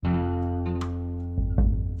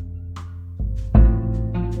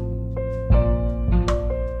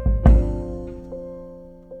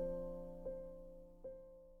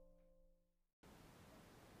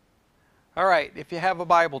All right, if you have a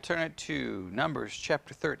Bible, turn it to Numbers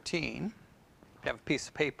chapter 13. If you have a piece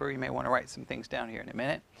of paper, you may want to write some things down here in a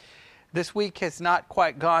minute. This week has not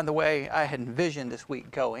quite gone the way I had envisioned this week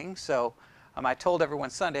going, so I told everyone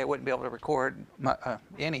Sunday I wouldn't be able to record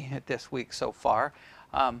any this week so far.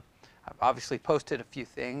 I've obviously posted a few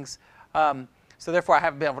things, so therefore I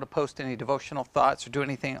haven't been able to post any devotional thoughts or do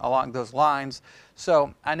anything along those lines.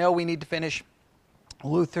 So I know we need to finish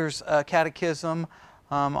Luther's catechism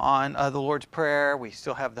on the Lord's Prayer. We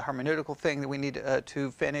still have the hermeneutical thing that we need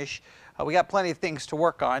to finish. We got plenty of things to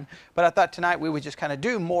work on, but I thought tonight we would just kind of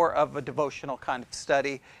do more of a devotional kind of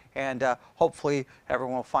study, and hopefully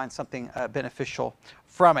everyone will find something beneficial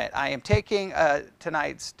from it. I am taking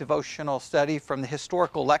tonight's devotional study from the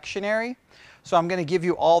historical lectionary, so I'm going to give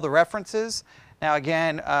you all the references. Now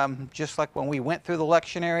again, just like when we went through the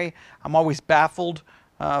lectionary, I'm always baffled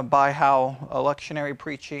by how a lectionary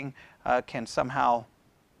preaching can somehow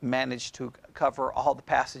manage to cover all the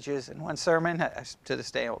passages in one sermon. To this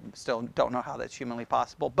day, I still don't know how that's humanly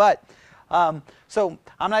possible. But so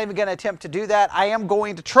I'm not even going to attempt to do that. I am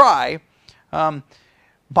going to try,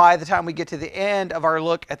 by the time we get to the end of our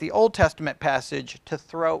look at the Old Testament passage,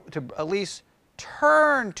 to at least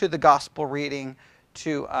turn to the gospel reading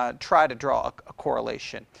to try to draw a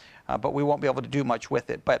correlation. But we won't be able to do much with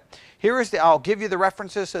it. But I'll give you the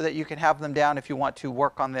references so that you can have them down if you want to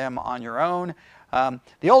work on them on your own.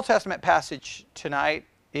 The Old Testament passage tonight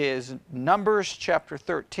is Numbers chapter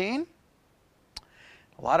 13.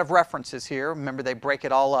 A lot of references here. Remember, they break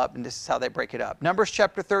it all up, and this is how they break it up. Numbers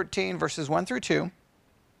chapter 13, verses 1 through 2.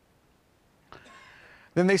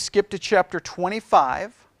 Then they skip to chapter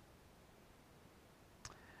 25.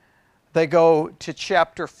 They go to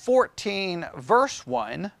chapter 14, verse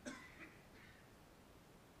 1.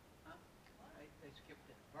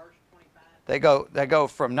 They go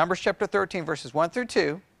from Numbers chapter 13, verses 1 through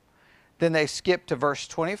 2. Then they skip to verse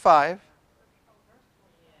 25.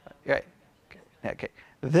 Okay.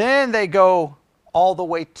 Then they go all the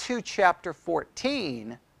way to chapter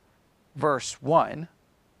 14, verse 1.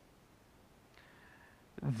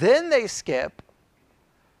 Then they skip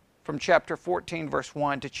from chapter 14, verse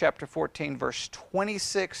 1 to chapter 14, verse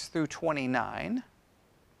 26 through 29.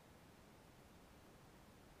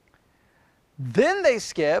 Then they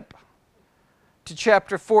skip to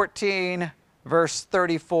chapter 14, verse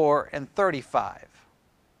 34 and 35.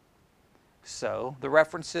 So the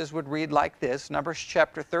references would read like this: Numbers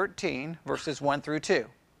chapter 13, verses 1 through 2.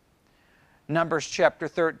 Numbers chapter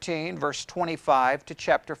 13, verse 25 to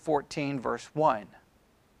chapter 14, verse 1.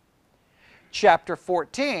 Chapter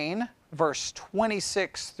 14, verse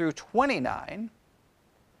 26 through 29.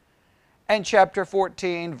 And chapter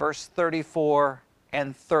 14, verse 34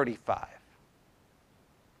 and 35.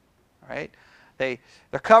 All right?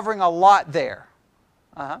 They're covering a lot there.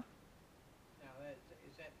 Now,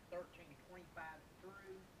 is that 13:25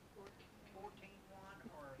 through 14:1,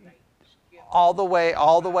 or are they skip? All the way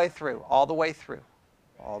through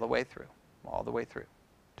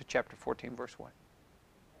to chapter 14, verse 1.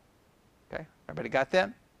 Okay, everybody got that?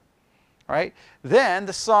 All right. Then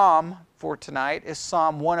the psalm for tonight is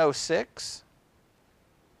Psalm 106,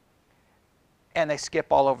 and they skip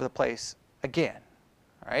all over the place again.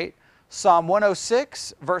 All right. Psalm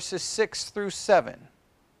 106, verses 6 through 7.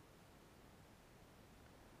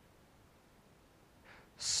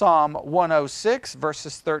 Psalm 106,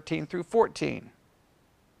 verses 13 through 14.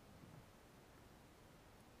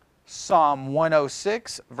 Psalm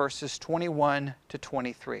 106, verses 21 to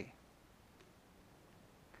 23.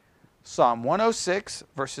 Psalm 106,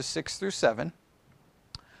 verses 6 through 7.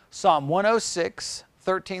 Psalm 106,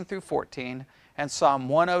 13 through 14. And Psalm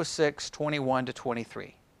 106, 21 to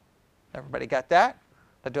 23. Everybody got that?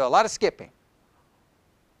 They do a lot of skipping.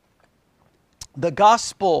 The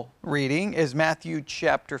gospel reading is Matthew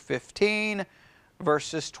chapter 15,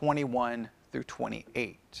 verses 21 through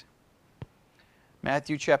 28.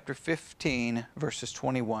 Matthew chapter 15, verses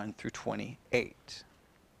 21 through 28.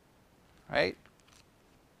 All right?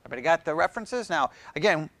 Everybody got the references? Now,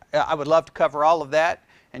 again, I would love to cover all of that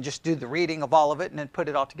and just do the reading of all of it and then put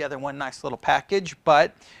it all together in one nice little package.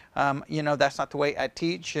 But, that's not the way I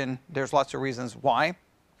teach, and there's lots of reasons why.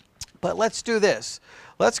 But let's do this.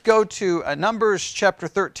 Let's go to Numbers chapter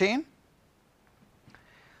 13.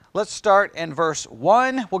 Let's start in verse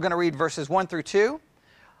 1. We're going to read verses 1 through 2,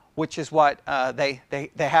 which is what they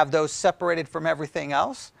have those separated from everything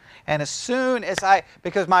else. And as soon as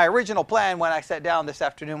because my original plan when I sat down this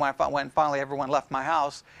afternoon, when finally everyone left my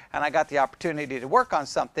house and I got the opportunity to work on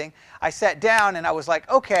something, I sat down and I was like,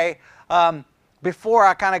 okay, before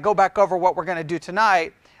I kind of go back over what we're going to do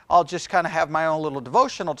tonight, I'll just kind of have my own little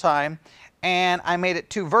devotional time. and I made it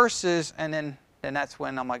 2 verses, and then that's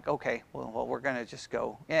when I'm like, okay, well we're going to just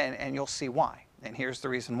go, and you'll see why. And here's the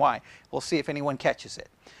reason why. We'll see if anyone catches it.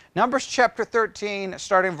 Numbers chapter 13,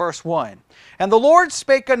 starting verse 1. And the Lord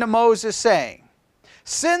spake unto Moses, saying,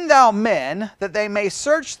 Send thou men, that they may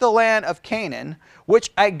search the land of Canaan,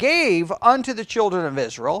 which I gave unto the children of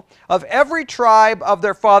Israel. Of every tribe of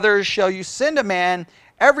their fathers shall you send a man,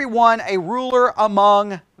 every one a ruler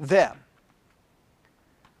among them.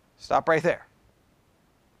 Stop right there.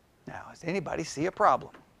 Now, does anybody see a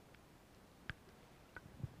problem?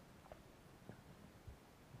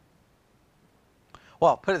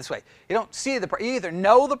 Well, put it this way. You don't see the problem. You either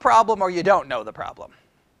know the problem or you don't know the problem.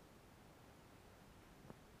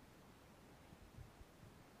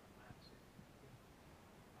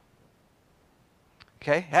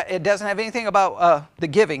 Okay, it doesn't have anything about the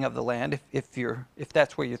giving of the land, if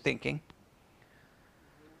that's where you're thinking.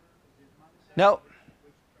 Nope.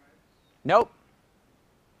 Nope.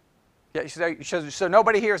 Yeah, so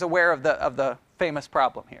nobody here is aware of the famous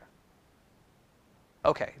problem here.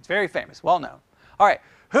 Okay, it's very famous, well known. All right,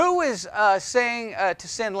 who is saying to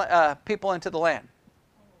send people into the land?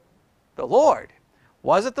 The Lord.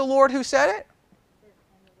 Was it the Lord who said it?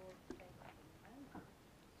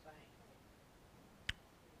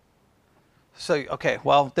 So, okay,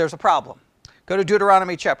 well, there's a problem. Go to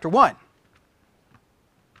Deuteronomy chapter 1.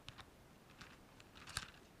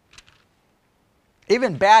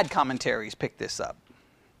 Even bad commentaries pick this up.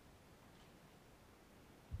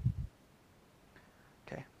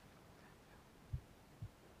 Okay.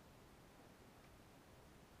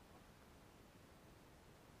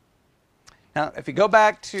 Now, if you go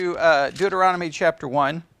back to Deuteronomy chapter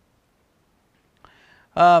 1,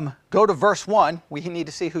 go to verse 1. We need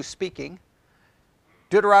to see who's speaking.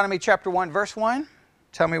 Deuteronomy chapter 1, verse 1.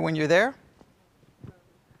 Tell me when you're there.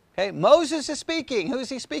 Okay, Moses is speaking. Who's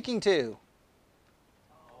he speaking to?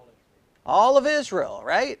 All of Israel,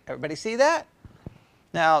 right? Everybody see that?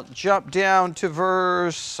 Now, jump down to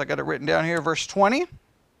verse, I got it written down here, verse 20.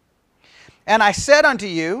 And I said unto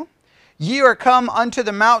you, Ye are come unto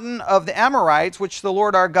the mountain of the Amorites, which the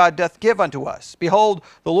Lord our God doth give unto us. Behold,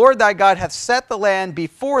 the Lord thy God hath set the land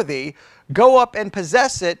before thee. Go up and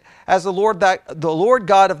possess it, as the Lord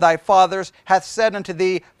God of thy fathers hath said unto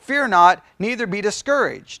thee, Fear not, neither be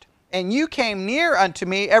discouraged. And you came near unto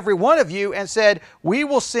me, every one of you, and said, We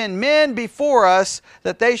will send men before us,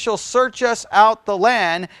 that they shall search us out the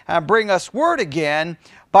land, and bring us word again,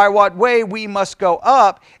 by what way we must go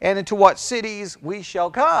up, and into what cities we shall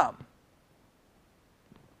come.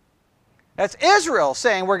 That's Israel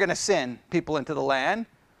saying we're going to send people into the land.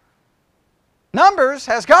 Numbers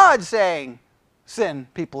has God saying,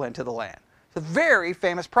 send people into the land. It's a very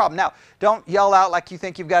famous problem. Now, don't yell out like you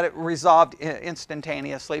think you've got it resolved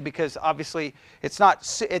instantaneously, because obviously it's not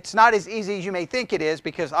as easy as you may think it is,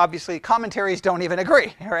 because obviously commentaries don't even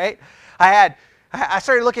agree, right? I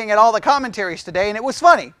started looking at all the commentaries today, and it was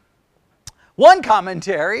funny. One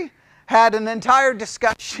commentary had an entire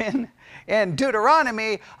discussion in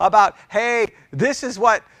Deuteronomy about, hey, this is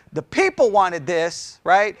what the people wanted this,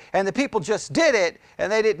 right? And the people just did it,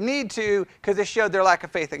 and they didn't need to because they showed their lack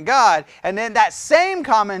of faith in God. And then that same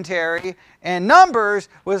commentary in Numbers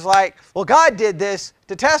was like, well, God did this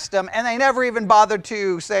to test them, and they never even bothered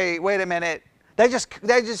to say, wait a minute. They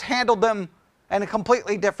just handled them in a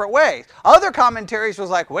completely different way. Other commentaries was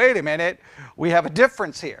like, wait a minute, we have a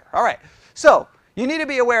difference here. All right, so you need to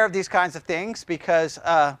be aware of these kinds of things, because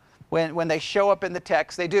when they show up in the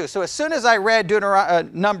text, they do. So as soon as I read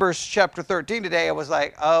Numbers chapter 13 today, I was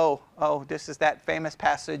like, oh, this is that famous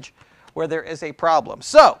passage where there is a problem.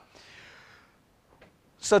 So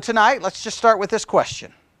tonight, let's just start with this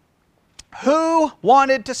question. Who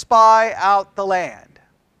wanted to spy out the land?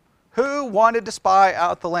 Who wanted to spy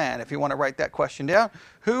out the land? If you want to write that question down.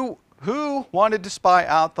 Who wanted to spy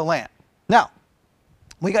out the land? Now,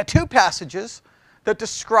 we got 2 passages that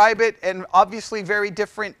describe it in obviously very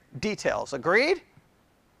different details. Agreed?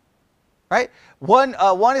 Right? One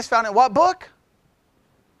is found in what book?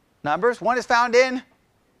 Numbers. One is found in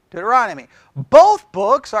Deuteronomy. Both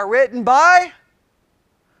books are written by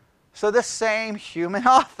the same human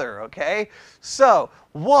author, okay? So,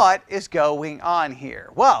 what is going on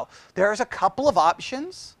here? Well, there's a couple of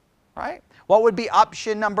options, right? What would be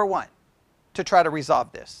option number 1 to try to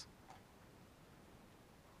resolve this?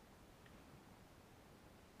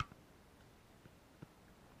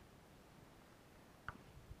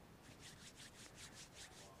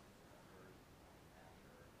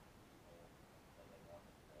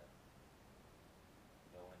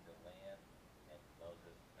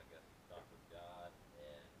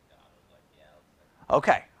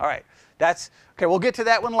 Okay, all right. That's okay. We'll get to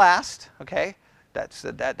that one last. Okay, that's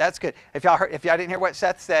good. If y'all didn't hear what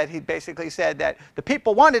Seth said, he basically said that the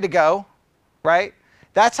people wanted to go, right?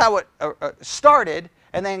 That's how it started,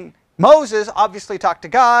 and then Moses obviously talked to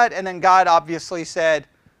God, and then God obviously said,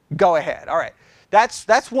 "Go ahead." All right,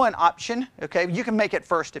 that's one option. Okay, you can make it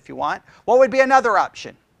first if you want. What would be another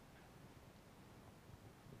option?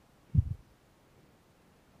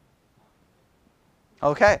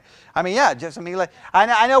 Okay. I mean, yeah,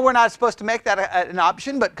 I know we're not supposed to make that an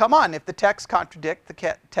option, but come on, if the texts contradict,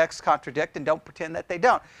 the texts contradict, and don't pretend that they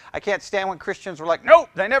don't. I can't stand when Christians are like, nope,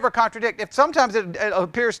 they never contradict. If sometimes it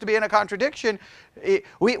appears to be in a contradiction,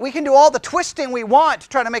 we can do all the twisting we want to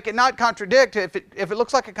try to make it not contradict. If it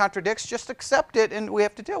looks like it contradicts, just accept it, and we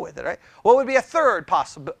have to deal with it, right? What would be a third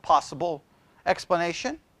possible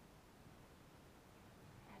explanation?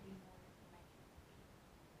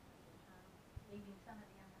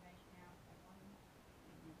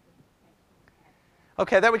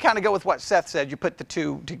 Okay, then we kind of go with what Seth said. You put the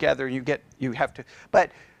two together, and you have to. But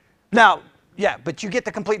now, yeah, but you get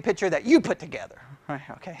the complete picture that you put together. Right?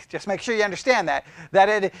 Okay, just make sure you understand that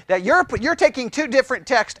you're taking two different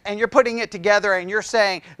texts and you're putting it together, and you're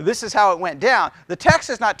saying this is how it went down. The text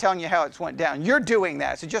is not telling you how it went down. You're doing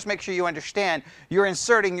that. So just make sure you understand. You're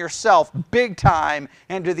inserting yourself big time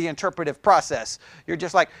into the interpretive process. You're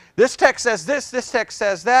just like, this text says this text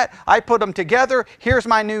says that. I put them together. Here's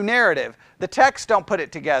my new narrative. The texts don't put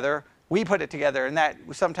it together. We put it together, and that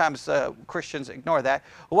sometimes Christians ignore that.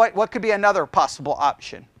 What could be another possible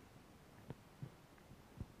option?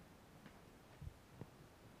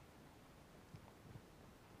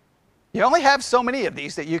 You only have so many of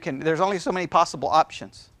these that you can, there's only so many possible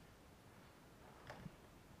options.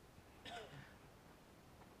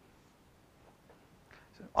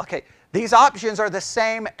 Okay, these options are the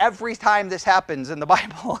same every time this happens in the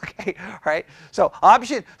Bible, okay, right? So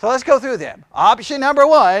let's go through them. Option number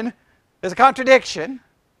one is a contradiction,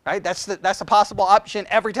 right? That's a possible option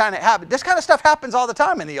every time it happens. This kind of stuff happens all the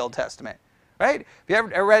time in the Old Testament, right? Have you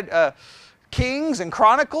ever read Kings and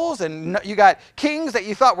Chronicles, and you got kings that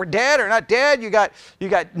you thought were dead or not dead. You got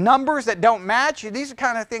numbers that don't match. These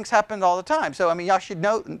kind of things happen all the time. So I mean, y'all should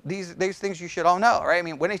know these things. You should all know, right? I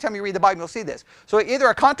mean, anytime you read the Bible, you'll see this. So either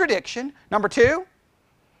a contradiction, number two,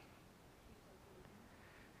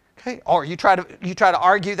 okay, or you try to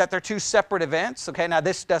argue that they're two separate events. Okay, now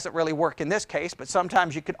this doesn't really work in this case, but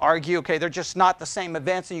sometimes you could argue, okay, they're just not the same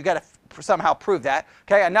events, and you got to somehow prove that.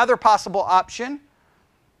 Okay, another possible option.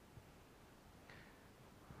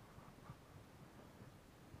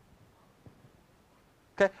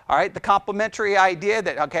 Okay. All right, the complementary idea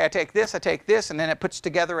that, okay, I take this, and then it puts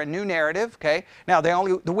together a new narrative. Okay. Now,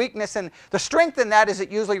 the weakness and the strength in that is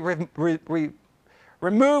it usually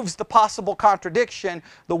removes the possible contradiction.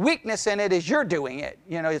 The weakness in it is you're doing it.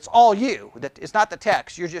 You know, it's all you. It's not the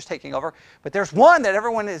text. You're just taking over. But there's one that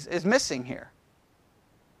everyone is missing here.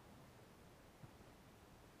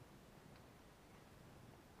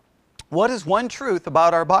 What is one truth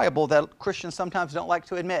about our Bible that Christians sometimes don't like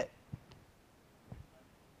to admit?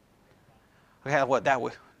 Okay,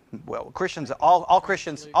 well, Christians, all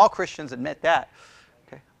Christians admit that.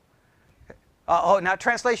 Okay. Now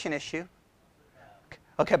translation issue.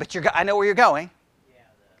 Okay, but I know where you're going.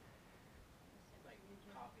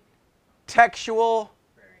 Textual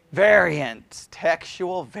variants.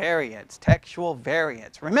 Textual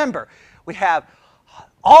variants. Remember, we have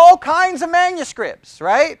all kinds of manuscripts,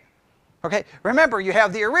 right? Okay. Remember, you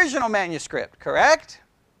have the original manuscript, correct?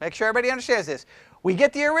 Make sure everybody understands this. We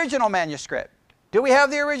get the original manuscript. Do we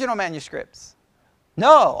have the original manuscripts?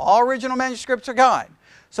 No, all original manuscripts are gone.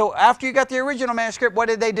 So after you got the original manuscript, what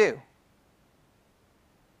did they do?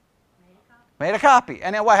 Made a copy.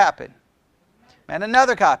 And then what happened? Made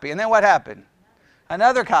another copy. And then what happened?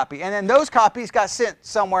 Another copy. And then those copies got sent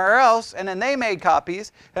somewhere else, and then they made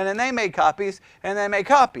copies, and then they made copies, and they made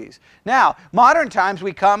copies. Now, modern times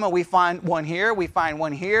we come and we find one here, we find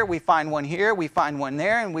one here, we find one here, we find one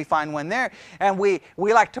there, and we find one there. And we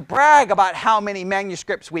like to brag about how many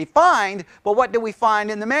manuscripts we find, but what do we find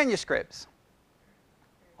in the manuscripts?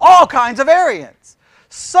 All kinds of variants.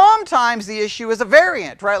 Sometimes the issue is a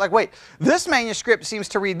variant, right? Like, wait, this manuscript seems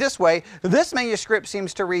to read this way. This manuscript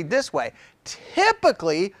seems to read this way.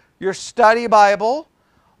 Typically, your study Bible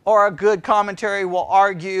or a good commentary will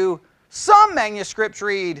argue some manuscripts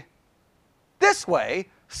read this way,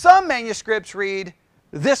 some manuscripts read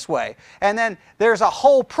this way. And then there's a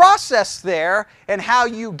whole process there in how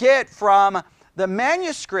you get from the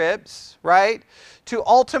manuscripts, right, to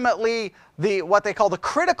ultimately what they call the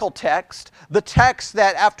critical text, the text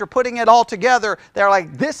that after putting it all together, they're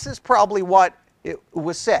like, this is probably what it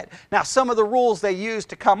was said. Now, some of the rules they used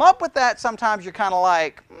to come up with that, sometimes you're kind of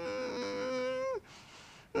like,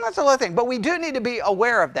 that's a little thing. But we do need to be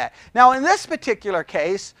aware of that. Now, in this particular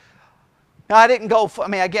case, now I didn't go, I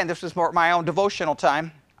mean, again, this was more my own devotional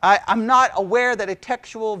time. I'm not aware that a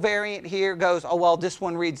textual variant here goes, oh, well, this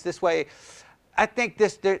one reads this way. I think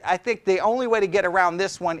the only way to get around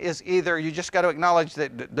this one is either you just got to acknowledge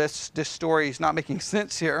that this story is not making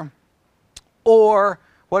sense here, or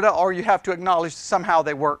you have to acknowledge somehow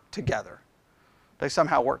they work together. They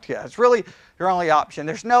somehow work together. It's really your only option.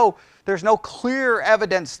 There's no clear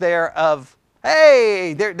evidence there of,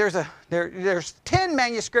 hey, there's 10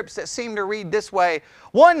 manuscripts that seem to read this way.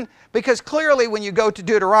 One, because clearly when you go to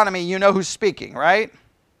Deuteronomy, you know who's speaking, right?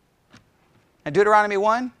 And Deuteronomy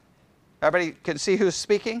 1, everybody can see who's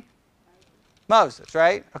speaking? Moses,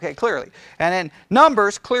 right? Okay, clearly. And in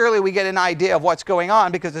Numbers, clearly we get an idea of what's going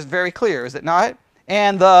on because it's very clear, is it not?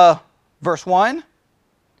 And the verse 1,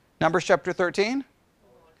 Numbers chapter 13.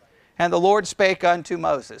 And the Lord spake unto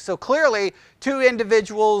Moses. So clearly, two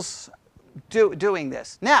individuals doing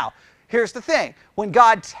this. Now, here's the thing. When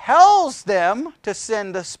God tells them to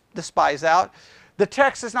send the spies out, the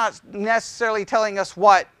text is not necessarily telling us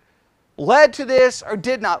what led to this or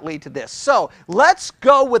did not lead to this. So let's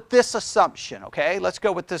go with this assumption, okay? Let's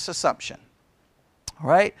go with this assumption. All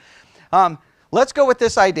right? Let's go with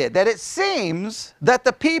this idea that it seems that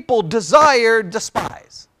the people desired the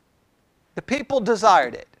spies. The people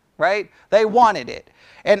desired it, right? They wanted it.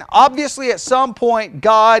 And obviously at some point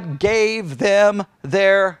God gave them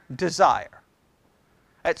their desire.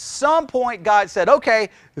 At some point God said, okay,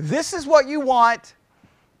 this is what you want.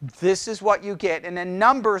 This is what you get. And in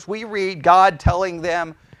Numbers we read God telling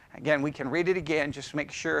them, again, we can read it again just to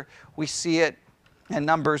make sure we see it. In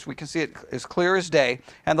Numbers, we can see it as clear as day.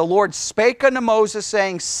 And the Lord spake unto Moses,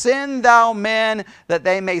 saying, send thou men, that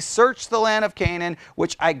they may search the land of Canaan,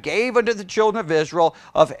 which I gave unto the children of Israel.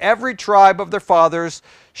 Of every tribe of their fathers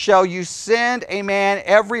shall you send a man,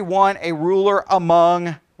 every one a ruler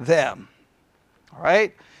among them. All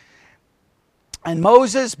right? And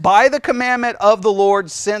Moses, by the commandment of the Lord,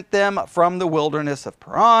 sent them from the wilderness of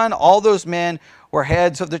Paran. All those men were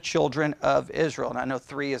heads of the children of Israel. And I know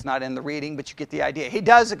 3 is not in the reading, but you get the idea. He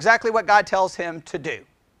does exactly what God tells him to do.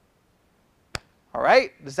 All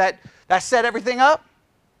right? Does that set everything up?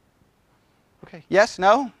 Okay. Yes?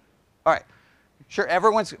 No? All right. Sure,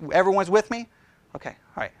 everyone's with me? Okay.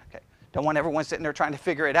 All right. Okay. Don't want everyone sitting there trying to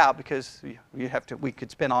figure it out because we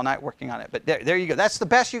could spend all night working on it. But there you go. That's the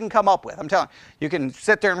best you can come up with. I'm telling you. You can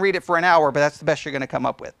sit there and read it for an hour, but that's the best you're going to come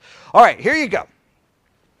up with. All right. Here you go.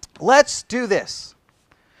 Let's do this.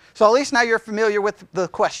 So at least now you're familiar with the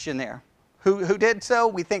question there. Who did so?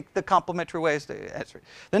 We think the complementary ways to answer it.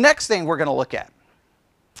 The next thing we're going to look at.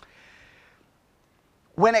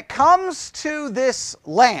 When it comes to this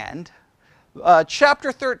land,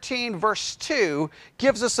 chapter 13, verse 2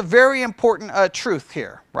 gives us a very important truth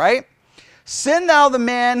here, right? Send thou the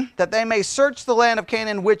men that they may search the land of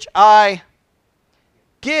Canaan, which I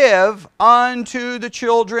give unto the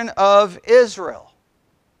children of Israel.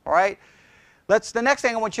 All right? The next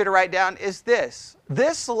thing I want you to write down is this.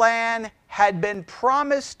 This land had been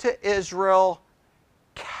promised to Israel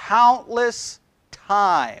countless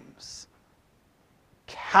times.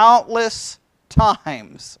 Countless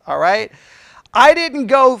times. All right? I didn't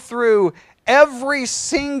go through every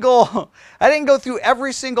single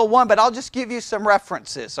one, but I'll just give you some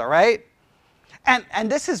references, all right? And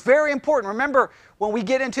this is very important. Remember, when we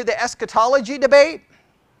get into the eschatology debate,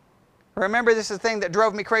 remember, this is the thing that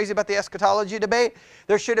drove me crazy about the eschatology debate.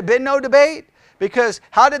 There should have been no debate because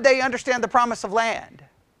how did they understand the promise of land?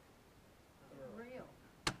 Real.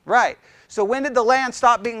 Right. So when did the land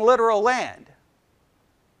stop being literal land?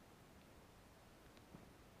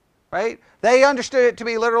 Right? They understood it to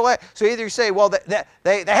be literal land. So either you say, well,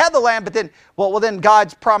 they had the land, but then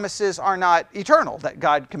God's promises are not eternal, that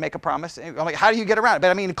God can make a promise. I'm like, how do you get around it?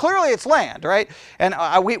 But I mean, clearly it's land, right? And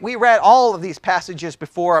we read all of these passages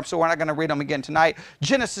before, so we're not going to read them again tonight.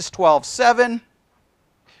 Genesis 12:7.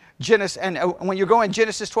 And when you're going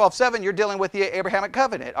Genesis 12:7, you're dealing with the Abrahamic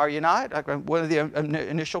covenant, are you not? One of the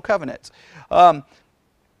initial covenants.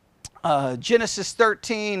 Genesis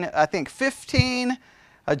 13, I think 15.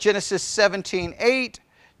 Genesis 17:8,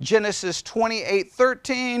 Genesis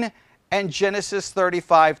 28:13, and Genesis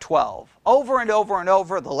 35:12. Over and over and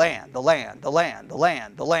over, the land, the land, the land, the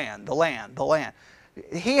land, the land, the land, the land.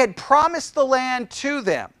 He had promised the land to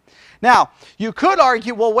them. Now, you could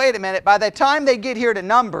argue, well, wait a minute, by the time they get here to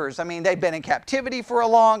Numbers, I mean, they've been in captivity for a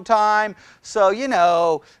long time, so,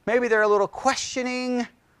 maybe they're a little questioning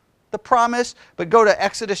the promise, but go to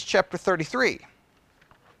Exodus chapter 33.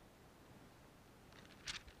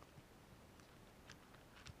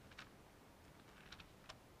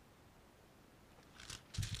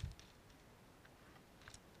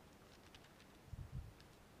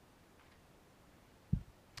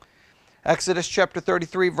 Exodus chapter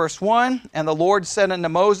 33, verse 1, And the Lord said unto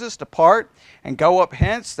Moses, Depart, and go up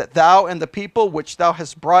hence, that thou and the people which thou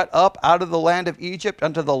hast brought up out of the land of Egypt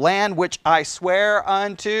unto the land which I swear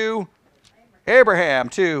unto Abraham,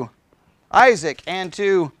 to Isaac, and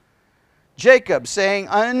to Jacob, saying,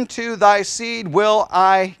 Unto thy seed will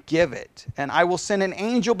I give it, and I will send an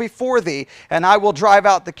angel before thee, and I will drive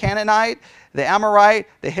out the Canaanite, the Amorite,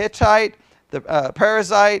 the Hittite, the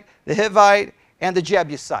Perizzite, the Hivite, and the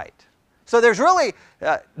Jebusite. So there's really,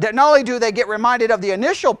 not only do they get reminded of the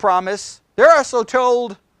initial promise, they're also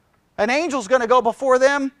told an angel's going to go before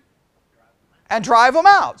them and drive them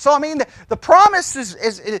out. So I mean, the promise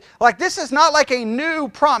is like, this is not like a new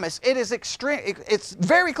promise. It is extreme. It's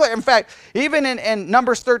very clear. In fact, even in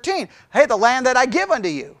Numbers 13, hey, the land that I give unto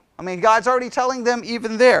you. I mean, God's already telling them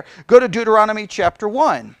even there. Go to Deuteronomy chapter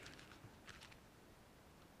 1.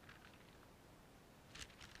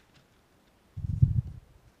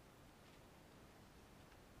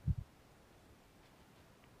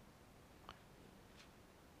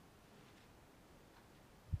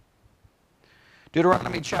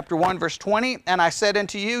 Deuteronomy chapter 1, verse 20, And I said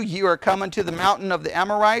unto you, Ye are come unto the mountain of the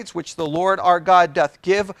Amorites, which the Lord our God doth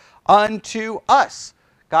give unto us.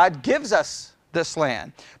 God gives us this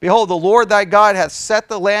land. Behold, the Lord thy God hath set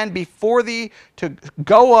the land before thee to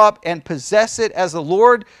go up and possess it, as the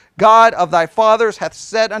Lord God of thy fathers hath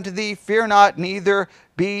said unto thee, Fear not, neither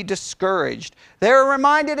be discouraged. They are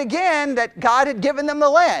reminded again that God had given them the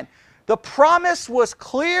land. The promise was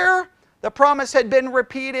clear. The promise had been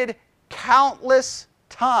repeated countless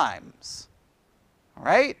times. All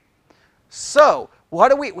right? So, what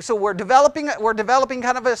do we, so we're developing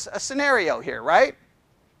kind of a scenario here, right?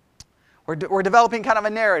 We're developing kind of a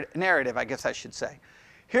narrative, I guess I should say.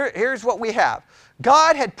 Here's what we have.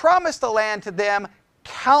 God had promised the land to them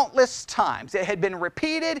countless times. It had been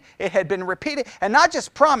repeated, and not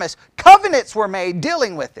just promise, covenants were made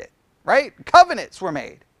dealing with it, right? Covenants were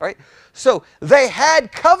made. Right? So they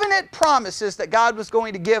had covenant promises that God was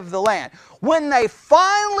going to give the land. When they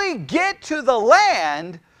finally get to the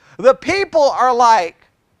land, the people are like,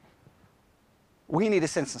 we need to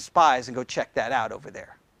send some spies and go check that out over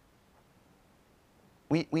there.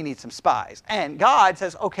 We need some spies. And God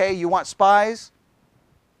says, okay, you want spies?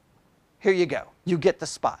 Here you go. You get the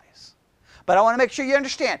spies. But I want to make sure you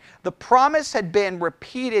understand, the promise had been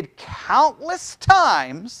repeated countless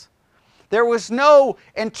times. There was no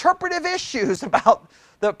interpretive issues about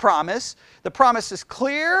the promise. The promise is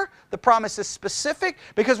clear. The promise is specific.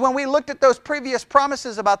 Because when we looked at those previous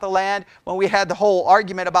promises about the land, when we had the whole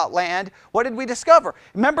argument about land, what did we discover?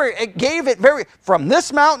 Remember, it gave it from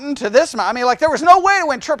this mountain to this mountain. I mean, like, there was no way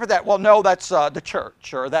to interpret that. Well, no, that's the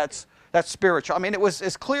church, or that's spiritual. I mean, it was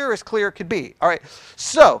as clear could be. All right.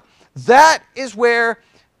 So that is where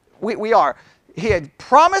we are. He had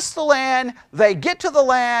promised the land, they get to the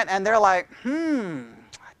land, and they're like, I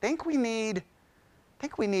think we need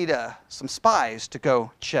some spies to go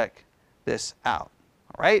check this out.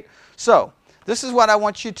 All right? So, this is what I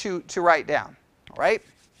want you to write down. All right?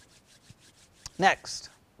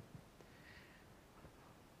 Next.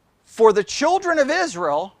 For the children of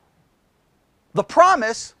Israel, the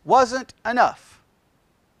promise wasn't enough.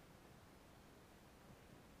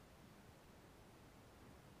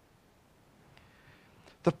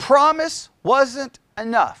 The promise wasn't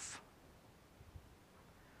enough.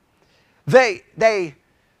 They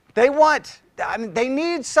want, I mean, they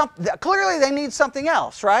need something, clearly they need something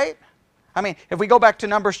else, right? I mean, if we go back to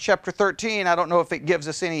Numbers chapter 13, I don't know if it gives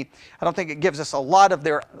us I don't think it gives us a lot of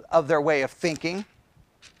their way of thinking.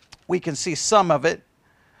 We can see some of it.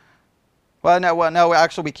 Well, no,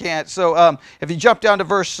 actually we can't. So if you jump down to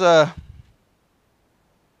verse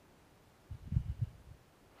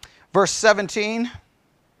 17,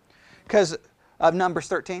 because of Numbers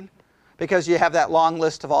 13, because you have that long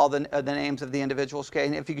list of all the names of the individuals. Okay,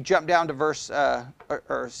 and if you could jump down to verse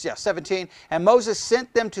 17, and Moses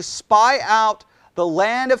sent them to spy out the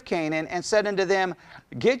land of Canaan, and said unto them,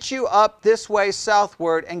 Get you up this way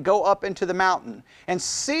southward, and go up into the mountain, and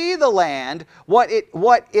see the land, what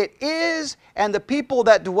it is, and the people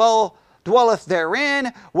that dwelleth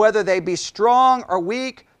therein, whether they be strong or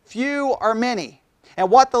weak, few or many. And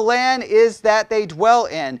what the land is that they dwell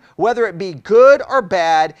in, whether it be good or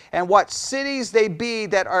bad, and what cities they be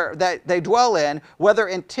that they dwell in, whether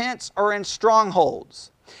in tents or in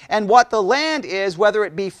strongholds. And what the land is, whether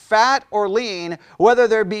it be fat or lean, whether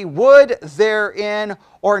there be wood therein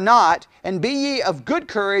or not. And be ye of good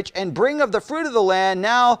courage, and bring of the fruit of the land.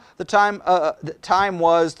 Now the time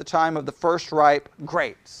was the time of the first ripe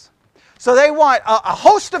grapes. So they want a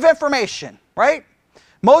host of information, right?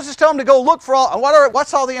 Moses told them to go look for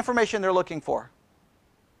what's all the information they're looking for?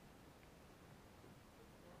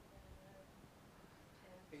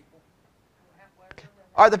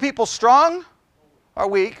 Are the people strong or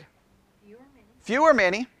weak? Few or many. Few or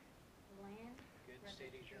many? Land. Good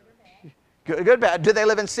cities or Good, good, bad. Do they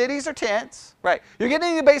live in cities or tents? Right. You're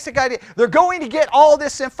getting the basic idea. They're going to get all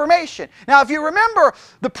this information. Now, if you remember,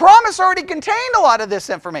 the promise already contained a lot of this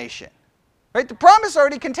information. Right? The promise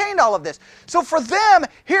already contained all of this. So for them,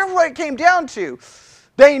 here's what it came down to.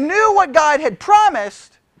 They knew what God had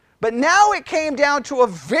promised, but now it came down to a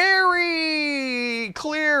very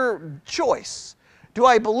clear choice. Do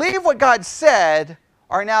I believe what God said,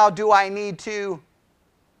 or now do I need to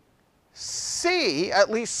see,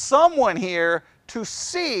 at least someone here, to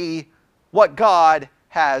see what God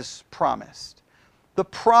has promised? The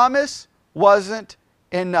promise wasn't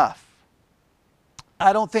enough.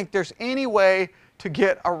 I don't think there's any way to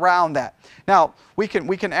get around that. Now, we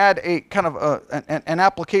can add a kind of an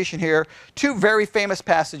application here. Two very famous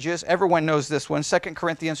passages. Everyone knows this one, 2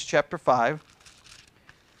 Corinthians chapter 5.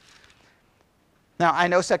 Now, I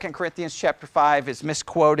know 2 Corinthians chapter 5 is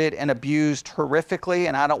misquoted and abused horrifically,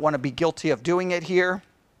 and I don't want to be guilty of doing it here.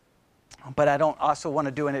 But I don't also want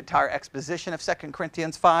to do an entire exposition of 2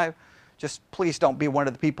 Corinthians 5. Just please don't be one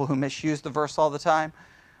of the people who misuse the verse all the time.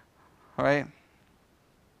 All right?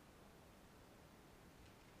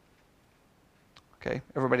 Okay,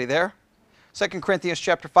 everybody there? 2 Corinthians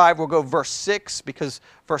chapter 5, we'll go verse 6, because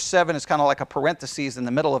verse 7 is kind of like a parenthesis in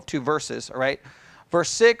the middle of two verses, all right?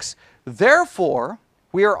 Verse 6, therefore,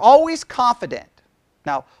 we are always confident.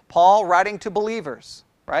 Now, Paul writing to believers,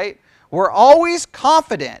 right? We're always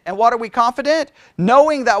confident. And what are we confident?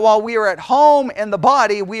 Knowing that while we are at home in the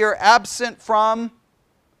body, we are absent from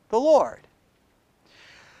the Lord.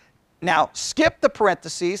 Now, skip the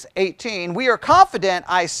parentheses, 18. We are confident,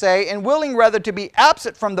 I say, and willing rather to be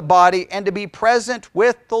absent from the body and to be present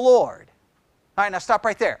with the Lord. All right, now stop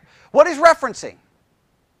right there. What is referencing?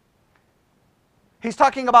 He's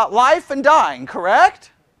talking about life and dying, correct?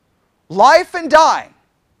 Life and dying,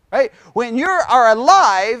 right? When you are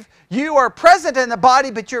alive, you are present in the body,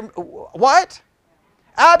 but you're, what?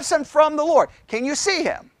 Absent from the Lord. Can you see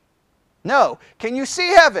Him? No. Can you see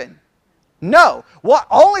heaven? No. The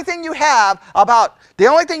only thing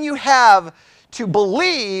you have to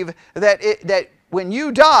believe that when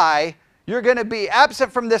you die, you're going to be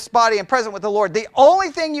absent from this body and present with the Lord. The only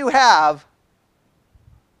thing you have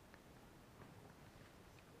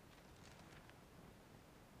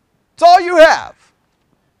it's all you have.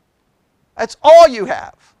 That's all you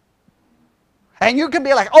have. And you can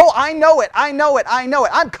be like, oh, I know it, I know it, I know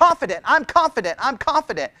it. I'm confident, I'm confident, I'm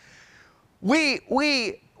confident. We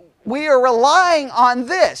are relying on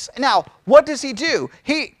this. Now, what does he do?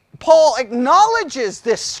 Paul acknowledges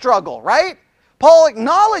this struggle, right? Paul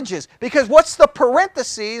acknowledges, because what's the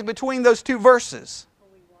parentheses between those two verses?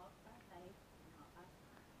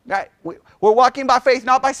 Right. We're walking by faith,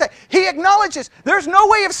 not by sight. He acknowledges there's no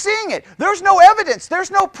way of seeing it. There's no evidence. There's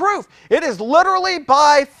no proof. It is literally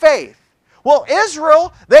by faith. Well,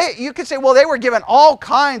 Israel, you could say, well, they were given all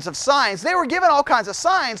kinds of signs. They were given all kinds of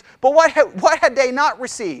signs, but what had they not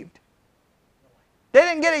received? They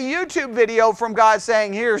didn't get a YouTube video from God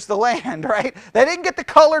saying, here's the land, right? They didn't get the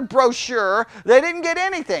colored brochure. They didn't get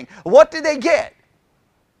anything. What did they get?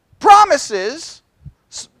 Promises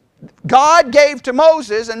God gave to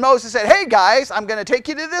Moses, and Moses said, hey guys, I'm going to take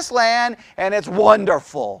you to this land, and it's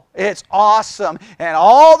wonderful. It's awesome. And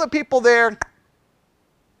all the people there,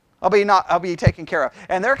 I'll be taken care of.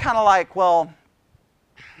 And they're kind of like, well,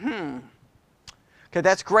 okay,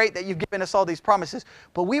 that's great that you've given us all these promises,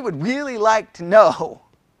 but we would really like to know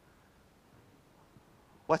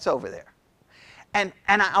what's over there. And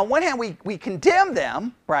on one hand, we condemn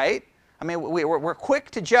them, right? I mean, we're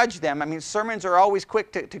quick to judge them. I mean, sermons are always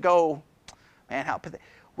quick to go, man, how pathetic.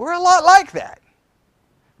 We're a lot like that.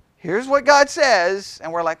 Here's what God says,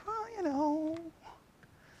 and we're like, well, you know,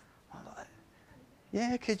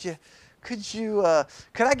 yeah, could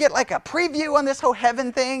I get like a preview on this whole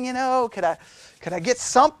heaven thing, you know? Could I get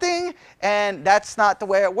something? And that's not the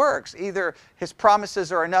way it works. Either His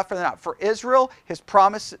promises are enough or they're not. For Israel, His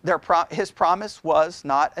promise was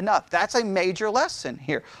not enough. That's a major lesson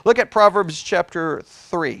here. Look at Proverbs chapter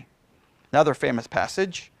 3, another famous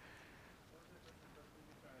passage.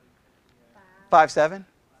 5:7.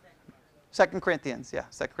 2 Corinthians, yeah.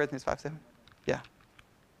 2 Corinthians 5:7. Yeah.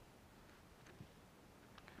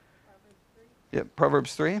 Yep,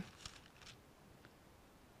 Proverbs 3.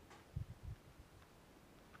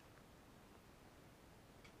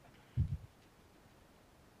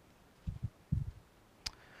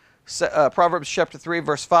 Proverbs chapter 3,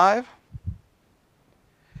 verse 5.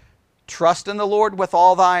 Trust in the Lord with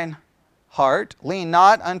all thine heart. Lean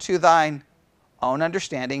not unto thine own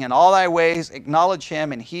understanding. In all thy ways acknowledge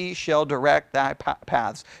him, and he shall direct thy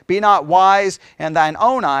paths. Be not wise in thine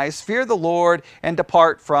own eyes. Fear the Lord, and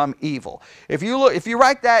depart from evil. If you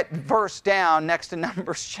write that verse down next to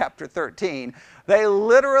Numbers chapter 13, they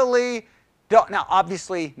literally don't. Now,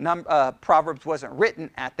 obviously, Proverbs wasn't written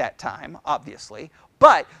at that time, obviously.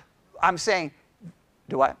 But I'm saying,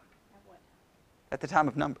 do what? At what? At the time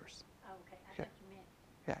of Numbers. Oh, okay. I thought you meant.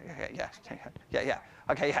 Yeah.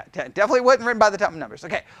 Okay, yeah. Definitely wasn't written by the time of Numbers.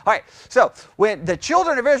 Okay, all right. So when the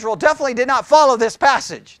children of Israel definitely did not follow this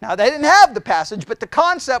passage. Now, they didn't have the passage, but the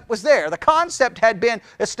concept was there. The concept had been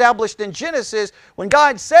established in Genesis. When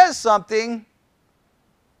God says something,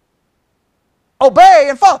 obey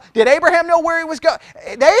and follow. Did Abraham know where he was going?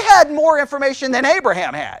 They had more information than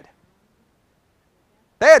Abraham had.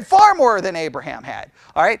 They had far more than Abraham had.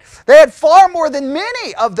 All right, they had far more than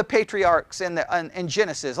many of the patriarchs in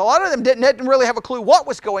Genesis. A lot of them didn't really have a clue what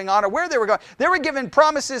was going on or where they were going. They were given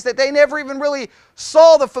promises that they never even really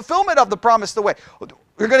saw the fulfillment of the promise the way.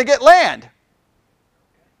 You're going to get land.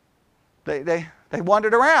 They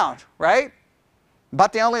wandered around, right?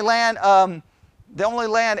 But the only land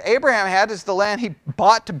Abraham had is the land he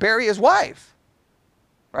bought to bury his wife.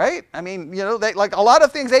 Right? I mean, like a lot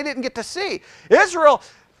of things they didn't get to see. Israel,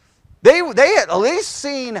 they had at least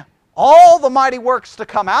seen all the mighty works to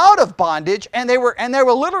come out of bondage, and they were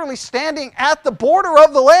literally standing at the border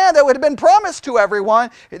of the land that would have been promised to everyone.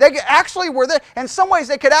 They actually were there. In some ways,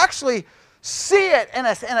 they could actually see it in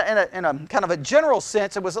a kind of a general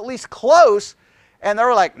sense. It was at least close, and they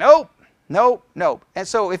were like, nope. And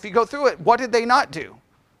so if you go through it, what did they not do?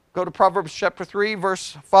 Go to Proverbs chapter 3,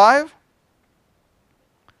 verse 5.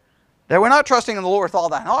 They were not trusting in the Lord with all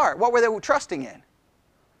thine heart. What were they trusting in?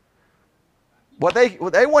 What they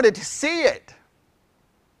wanted to see it.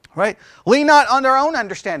 Right? Lean not on their own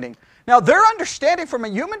understanding. Now, their understanding from a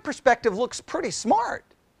human perspective looks pretty smart.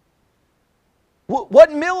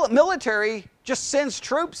 What military just sends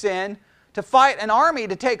troops in to fight an army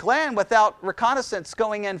to take land without reconnaissance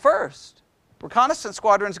going in first? Reconnaissance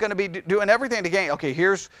squadron is going to be doing everything to gain. Okay,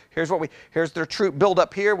 here's their troop build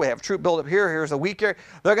up here. We have troop build up here. Here's a weak area.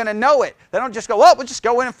 They're going to know it. They don't just go, well, we'll just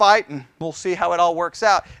go in and fight and we'll see how it all works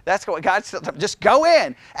out. That's what God said. Just go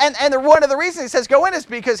in. And one of the reasons he says go in is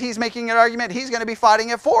because he's making an argument he's going to be fighting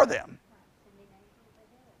it for them.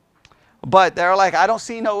 But they're like, I don't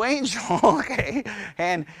see no angel. Okay,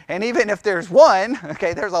 and even if there's one,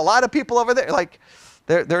 okay, there's a lot of people over there. Like,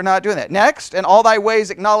 they're not doing that. Next, in all thy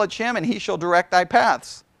ways acknowledge him, and he shall direct thy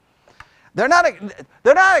paths. They're not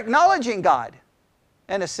acknowledging God,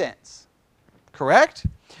 in a sense. Correct?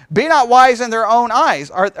 Be not wise in their own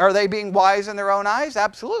eyes. Are they being wise in their own eyes?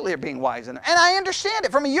 Absolutely, they're being wise in. And I understand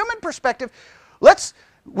it from a human perspective. Let's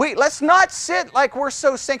not sit like we're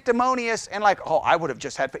so sanctimonious and like, oh, I would have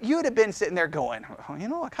just had. You'd have been sitting there going,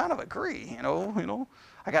 I kind of agree.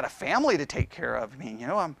 I got a family to take care of. I mean,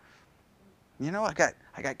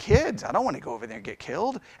 I got kids. I don't want to go over there and get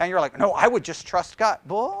killed. And you're like, no, I would just trust God.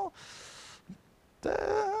 Well,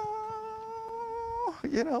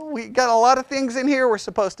 we got a lot of things in here we're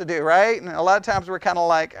supposed to do, right? And a lot of times we're kind of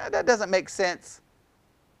like, that doesn't make sense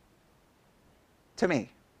to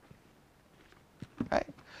me. Right?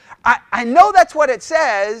 I know that's what it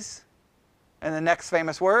says in the next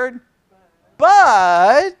famous word,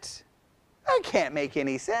 but that can't make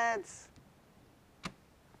any sense.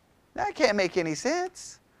 That can't make any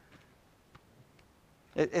sense.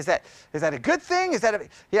 Is that a good thing? Is that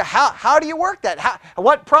how do you work that?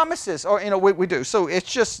 What promises? Or we do. So it's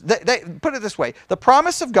just they put it this way: the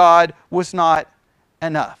promise of God was not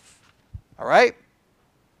enough. All right.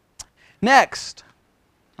 Next,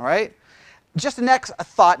 all right. Just the next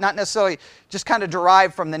thought, not necessarily just kind of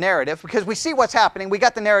derived from the narrative, because we see what's happening. We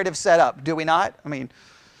got the narrative set up, do we not? I mean,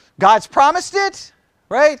 God's promised it,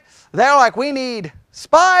 right? They're like, we need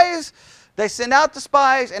spies. They send out the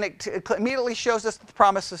spies, and it immediately shows us that the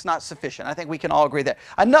promise is not sufficient. I think we can all agree that.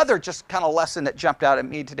 Another just kind of lesson that jumped out at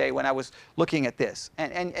me today when I was looking at this,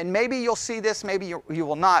 and maybe you'll see this, maybe you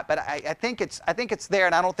will not, but I think it's there,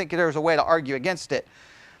 and I don't think there's a way to argue against it.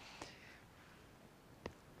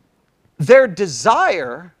 Their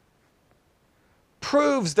desire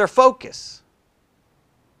proves their focus.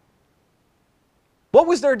 What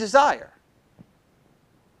was their desire?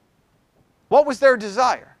 What was their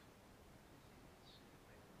desire?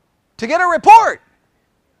 To get a report.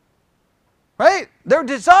 Right? Their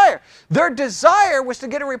desire was to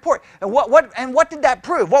get a report. And what did that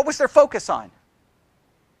prove? What was their focus on?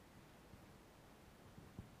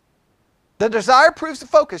 The desire proves the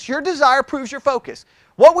focus. Your desire proves your focus.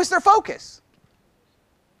 What was their focus?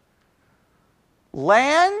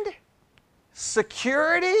 Land,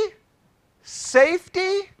 security,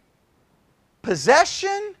 safety,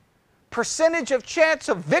 possession, percentage of chance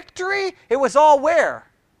of victory. It was all where?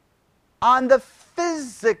 On the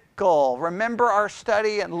physical. Remember our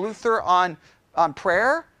study in Luther on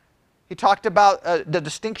prayer? He talked about the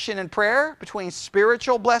distinction in prayer between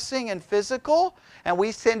spiritual blessing and physical. And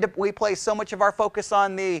we place so much of our focus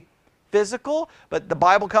on the physical. But the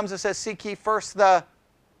Bible comes and says, seek ye first the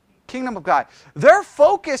kingdom of God. Their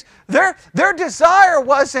focus, their desire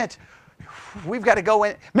wasn't, we've got to go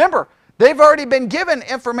in. Remember, they've already been given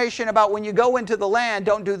information about when you go into the land,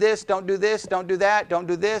 don't do this, don't do this, don't do that, don't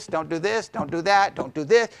do this, don't do this, don't do that, don't do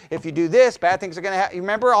this. If you do this, bad things are going to happen. You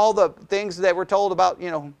remember all the things that were told about,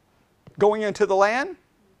 going into the land?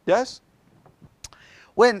 Yes?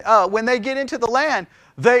 When they get into the land,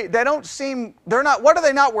 they're not, what are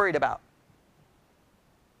they not worried about?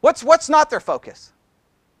 What's not their focus?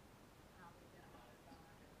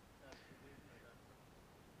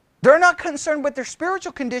 They're not concerned with their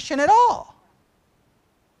spiritual condition at all.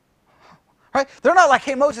 Right? They're not like,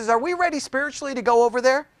 hey, Moses, are we ready spiritually to go over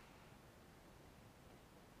there?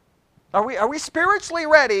 Are we spiritually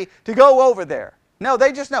ready to go over there? No,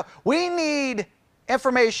 they just know. We need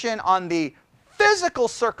information on the physical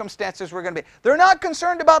circumstances we're going to be. They're not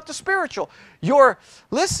concerned about the spiritual. Your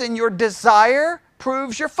desire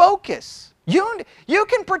proves your focus. You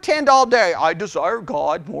can pretend all day, I desire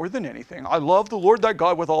God more than anything. I love the Lord thy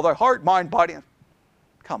God with all thy heart, mind, body.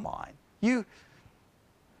 Come on. You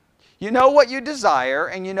know what you desire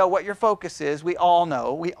and you know what your focus is. We all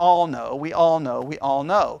know.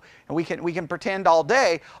 And we can pretend all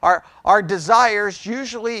day. Our desires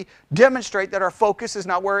usually demonstrate that our focus is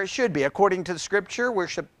not where it should be. According to the Scripture,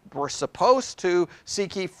 we're supposed to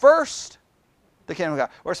seek ye first the kingdom of God.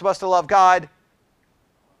 We're supposed to love God,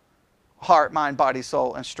 heart, mind, body,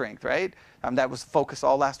 soul, and strength, right? That was the focus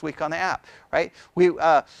all last week on the app, right? We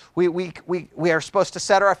are supposed to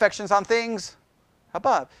set our affections on things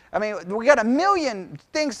above. I mean, we got a million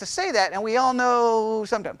things to say that, and we all know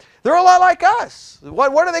sometimes. They're a lot like us.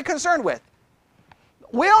 What are they concerned with?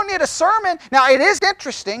 We don't need a sermon. Now, it is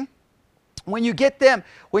interesting when they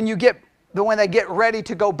get ready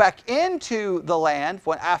to go back into the land,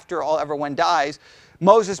 after everyone dies.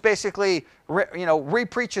 Moses basically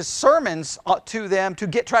re-preaches sermons to them to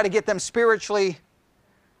try to get them spiritually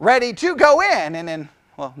ready to go in. And then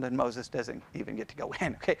Moses doesn't even get to go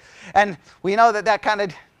in. Okay, and we know that kind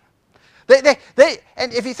of and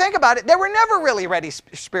if you think about it, they were never really ready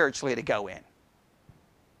spiritually to go in.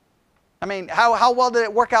 I mean, how well did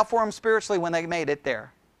it work out for them spiritually when they made it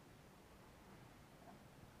there?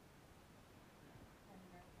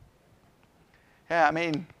 Yeah,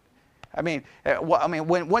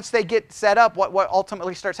 once they get set up, what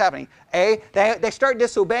ultimately starts happening? They start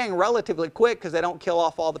disobeying relatively quick because they don't kill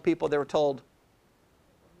off all the people they were told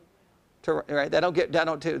to. Right? They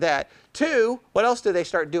don't do that. 2, what else do they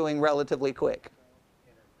start doing relatively quick?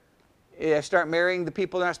 They start marrying the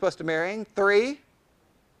people they're not supposed to marry. 3,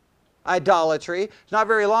 idolatry. It's not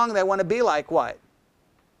very long. They want to be like what?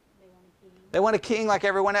 They want a king like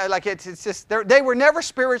everyone else. Like it's just they were never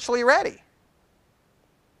spiritually ready.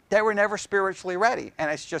 They were never spiritually ready.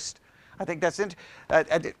 And it's just, I think that's,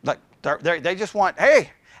 they just want,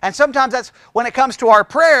 hey. And sometimes that's, when it comes to our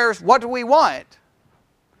prayers, what do we want?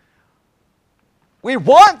 We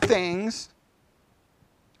want things.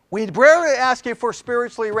 We rarely ask if we're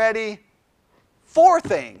spiritually ready for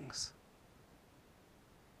things.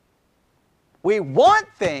 We want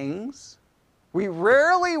things. We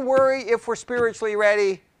rarely worry if we're spiritually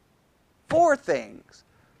ready for things.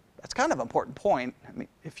 That's kind of an important point. I mean,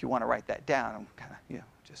 if you want to write that down, I'm kind of,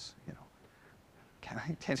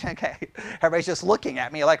 okay. Everybody's just looking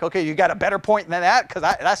at me like, okay, you got a better point than that? Because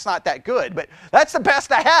that's not that good, but that's the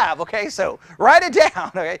best I have, okay? So write it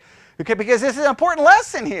down, okay? Because this is an important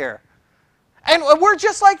lesson here. And we're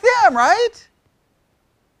just like them, right?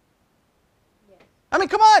 Yes. I mean,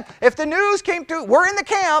 come on. If the news came through, we're in the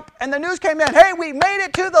camp, and the news came in, hey, we made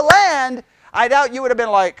it to the land, I doubt you would have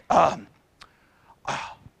been like,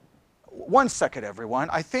 1 second, everyone.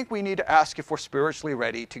 I think we need to ask if we're spiritually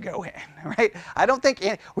ready to go in, right? I don't think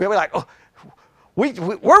we'll be like, oh,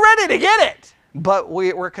 we're ready to get it, but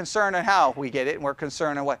we're concerned on how we get it, and we're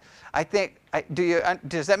concerned on what. I think.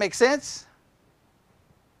 Does that make sense?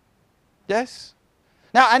 Yes.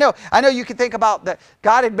 Now I know you can think about that.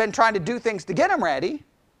 God had been trying to do things to get them ready,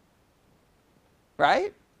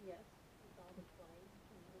 right? Yes. With all the plagues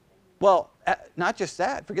and everything. Well, not just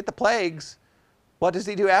that. Forget the plagues. What does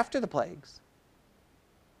he do after the plagues?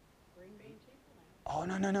 Oh,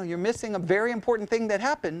 no. You're missing a very important thing that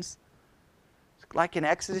happens. Like in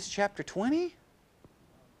Exodus chapter 20.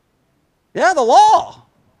 Yeah, the law.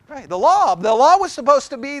 Right. The law was supposed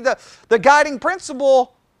to be the guiding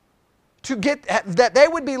principle to get that they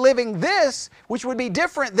would be living this, which would be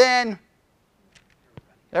different than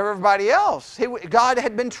everybody else. God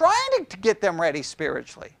had been trying to get them ready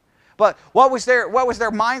spiritually. But what was their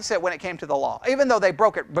mindset when it came to the law? Even though they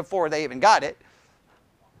broke it before they even got it.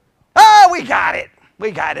 Oh, we got it.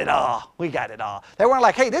 We got it all. We got it all. They weren't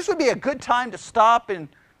like, hey, this would be a good time to stop and,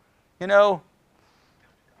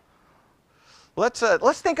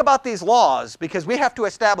 let's think about these laws, because we have to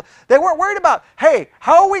establish. They weren't worried about, hey,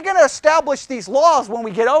 how are we going to establish these laws when we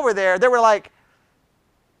get over there? They were like,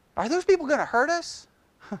 are those people going to hurt us?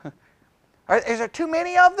 Is there too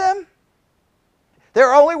many of them?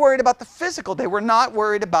 They're only worried about the physical. They were not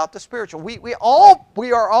worried about the spiritual. We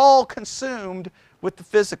are all consumed with the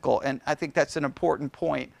physical, and I think that's an important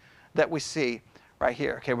point that we see right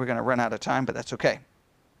here. Okay, we're going to run out of time, but that's okay.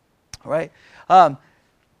 All right.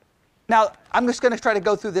 Now, I'm just going to try to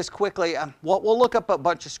go through this quickly. We'll look up a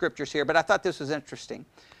bunch of scriptures here, but I thought this was interesting.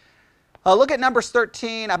 Look at Numbers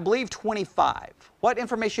 13, I believe 25. What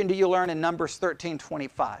information do you learn in Numbers 13,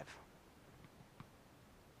 25?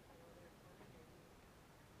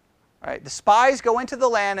 All right, the spies go into the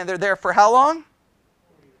land, and they're there for how long?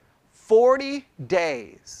 40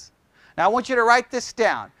 days. Now, I want you to write this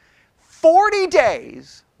down. 40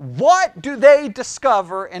 days. What do they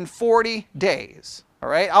discover in 40 days? All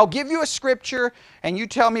right, I'll give you a scripture, and you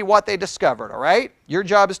tell me what they discovered, all right? Your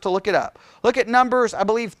job is to look it up. Look at Numbers, I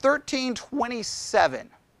believe, 13:27.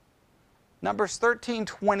 Numbers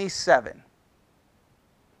 13:27.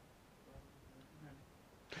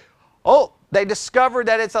 Oh, they discovered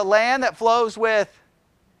that it's a land that flows with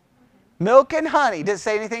milk and honey. Did it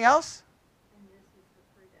say anything else?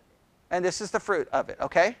 And this is the fruit of it,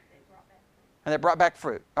 okay? And they brought back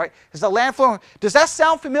fruit. All right, is the land flowing? Does that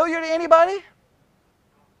sound familiar to anybody?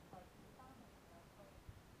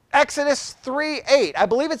 Exodus 3:8. I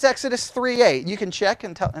believe it's Exodus 3:8. You can check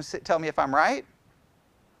and tell me if I'm right.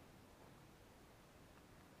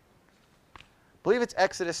 I believe it's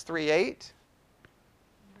Exodus 3:8.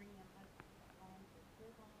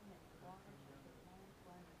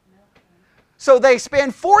 So they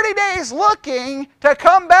spend 40 days looking to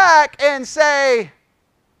come back and say,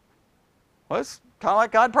 well, it's kind of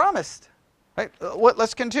like God promised. Right?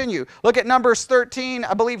 Let's continue. Look at Numbers 13,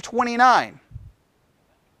 I believe 29.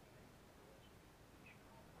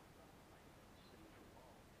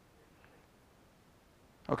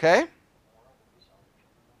 Okay?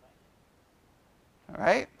 All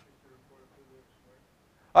right.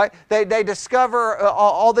 All right. They discover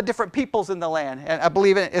all the different peoples in the land. And I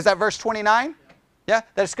believe is that verse 29? Yeah?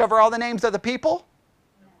 They discover all the names of the people?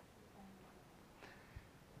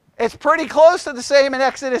 It's pretty close to the same in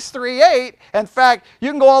Exodus 3:8. In fact,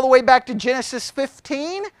 you can go all the way back to Genesis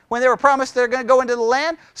 15 when they were promised they're going to go into the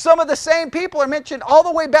land. Some of the same people are mentioned all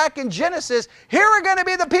the way back in Genesis. Here are going to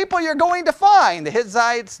be the people you're going to find. The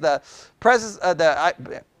Hittites, the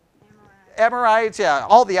Amorites, yeah,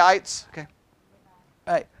 all the ites. Okay.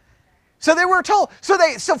 All right. So they were told. So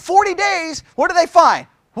 40 days, what do they find?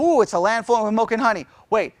 Ooh, it's a land flowing with milk and honey.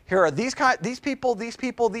 Wait, here are these people.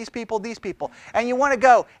 And you want to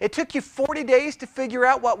go, it took you 40 days to figure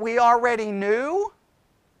out what we already knew?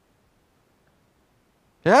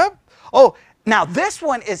 Yeah? Oh, now this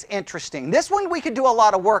one is interesting. This one we could do a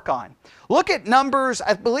lot of work on. Look at Numbers,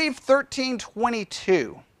 I believe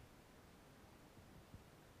 13:22.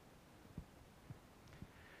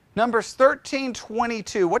 Numbers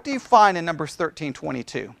 13:22. What do you find in Numbers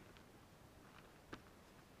 13:22?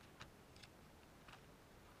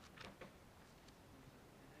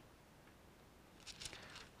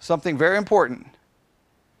 Something very important.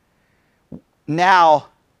 Now,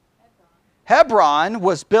 Hebron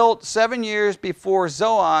was built 7 years before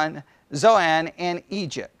Zoan in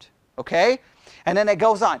Egypt. Okay? And then it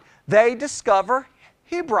goes on. They discover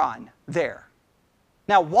Hebron there.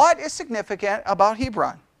 Now, what is significant about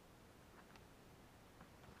Hebron?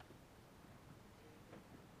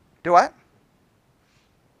 Do what?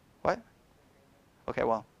 What? Okay,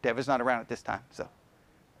 well, David's not around at this time, so.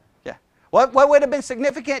 What would have been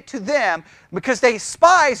significant to them? Because they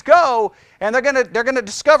spies go and they're gonna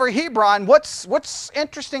discover Hebron. What's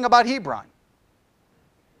interesting about Hebron?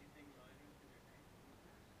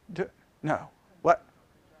 No. What?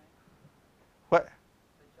 What?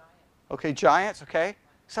 Okay, giants. Okay.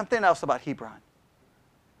 Something else about Hebron.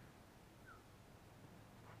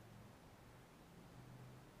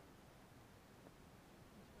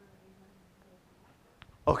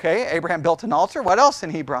 Okay, Abraham built an altar. What else in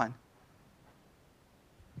Hebron?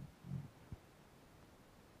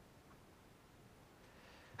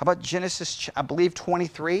 How about Genesis, I believe,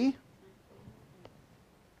 23?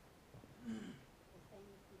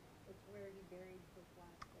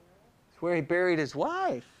 where he buried his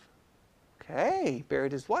wife. Okay, he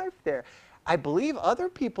buried his wife there. I believe other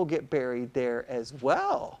people get buried there as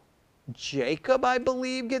well. Jacob, I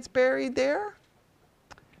believe, gets buried there.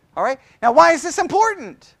 All right, now why is this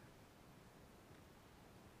important?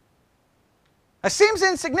 It seems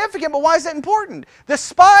insignificant, but why is that important? The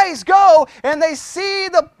spies go and they see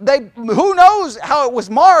who knows how it was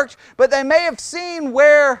marked, but they may have seen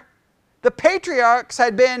where the patriarchs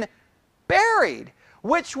had been buried,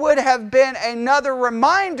 which would have been another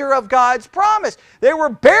reminder of God's promise. They were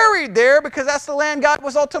buried there because that's the land God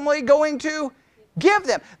was ultimately going to give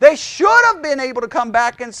them. They should have been able to come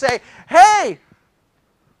back and say, hey,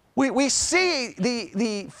 we see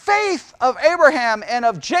the faith of Abraham and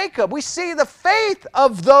of Jacob. We see the faith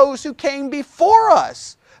of those who came before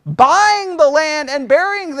us. Buying the land and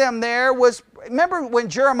burying them there was, remember when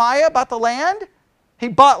Jeremiah bought the land? He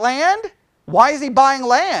bought land. Why is he buying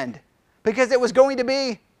land? Because it was going to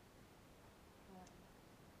be,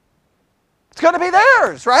 it's going to be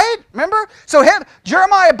theirs, right? Remember? So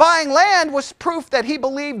Jeremiah buying land was proof that he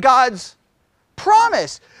believed God's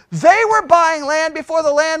promise. They were buying land before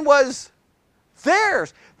the land was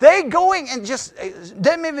theirs. They going and just,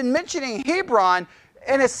 them even mentioning Hebron,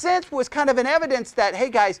 in a sense, was kind of an evidence that, hey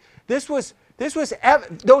guys, this was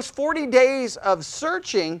those 40 days of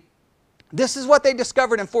searching, this is what they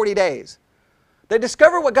discovered in 40 days. They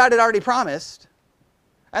discovered what God had already promised,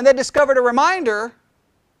 and they discovered a reminder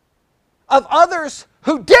of others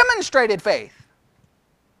who demonstrated faith.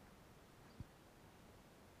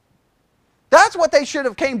 That's what they should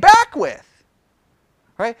have came back with.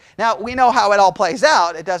 Right? Now, we know how it all plays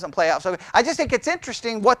out. It doesn't play out. So I just think it's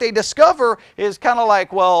interesting. What they discover is kind of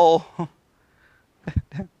like, well,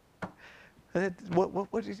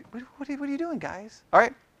 what are you doing, guys? All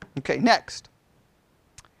right? Okay, next.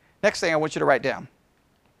 Next thing I want you to write down.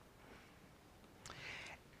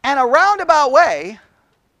 In a roundabout way,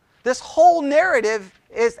 this whole narrative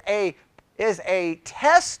is a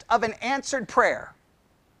test of an answered prayer.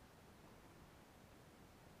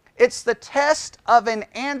 It's the test of an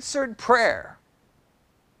answered prayer.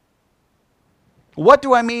 What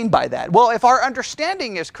do I mean by that? Well, if our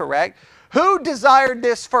understanding is correct, who desired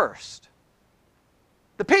this first?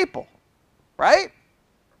 The people, right?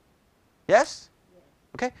 Yes?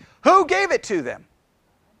 Okay. Who gave it to them?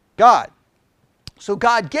 God. So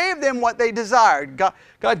God gave them what they desired.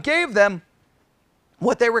 God gave them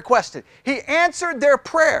what they requested. He answered their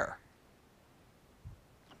prayer.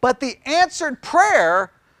 But the answered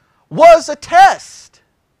prayer was a test.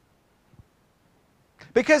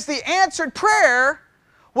 Because the answered prayer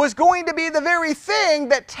was going to be the very thing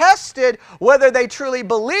that tested whether they truly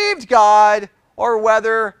believed God or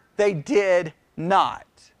whether they did not.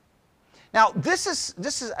 Now, this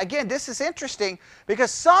is interesting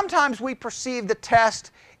because sometimes we perceive the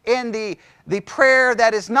test in the prayer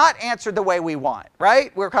that is not answered the way we want,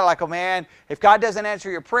 right? We're kind of like, oh man, if God doesn't answer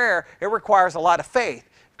your prayer, it requires a lot of faith.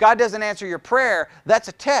 If God doesn't answer your prayer, that's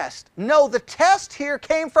a test. No, the test here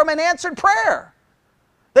came from an answered prayer.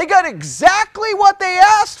 They got exactly what they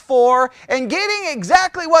asked for, and getting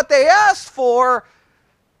exactly what they asked for,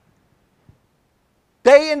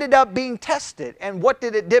 they ended up being tested. And what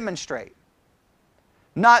did it demonstrate?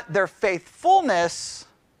 Not their faithfulness,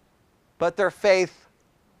 but their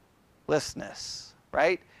faithlessness,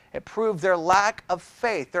 right? It proved their lack of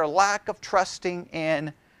faith, their lack of trusting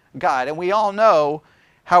in God. And we all know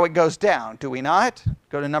how it goes down, do we not?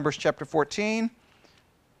 Go to Numbers chapter 14.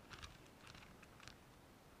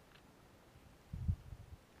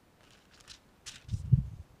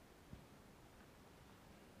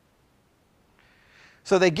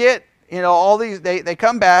 So they get, all these, they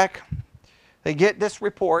come back. They get this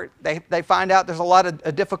report. They find out there's a lot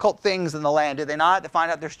of difficult things in the land, do they not? They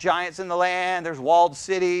find out there's giants in the land, there's walled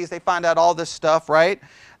cities. They find out all this stuff, right?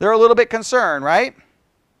 They're a little bit concerned, right?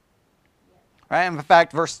 Right? And in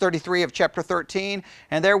fact, verse 33 of chapter 13,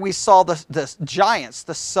 and there we saw the giants,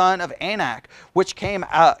 the son of Anak, which come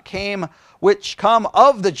of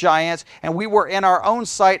the giants, and we were in our own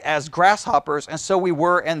sight as grasshoppers, and so we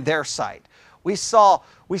were in their sight. We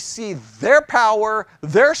see their power,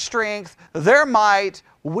 their strength, their might.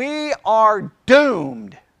 We are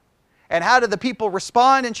doomed. And how did the people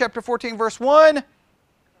respond in chapter 14, verse 1?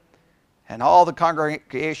 And all the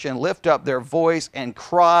congregation lift up their voice and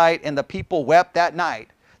cried, and the people wept that night.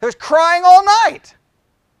 There's crying all night.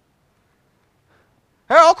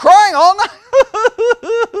 They're all crying all night.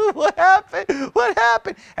 What happened? What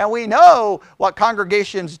happened? And we know what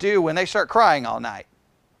congregations do when they start crying all night.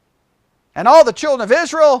 And all the children of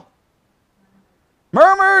Israel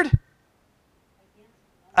murmured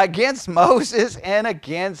against Moses and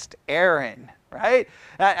against Aaron. Right?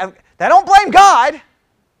 They don't blame God.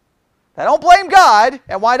 They don't blame God.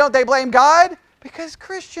 And why don't they blame God? Because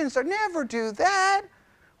Christians never do that.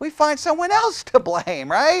 We find someone else to blame,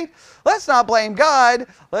 right? Let's not blame God.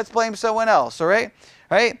 Let's blame someone else, all right?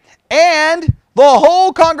 Right? And the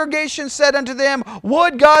whole congregation said unto them,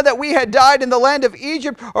 would God that we had died in the land of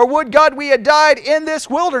Egypt, or would God we had died in this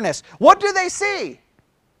wilderness? What do they see?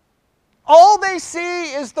 All they see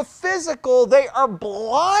is the physical. They are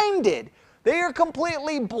blinded. They are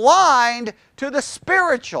completely blind to the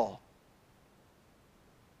spiritual.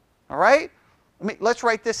 All right? Let's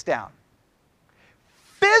write this down.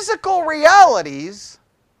 Physical realities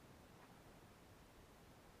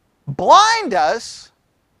blind us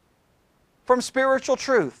from spiritual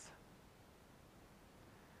truth.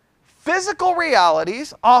 Physical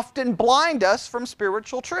realities often blind us from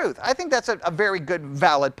spiritual truth. I think that's a very good,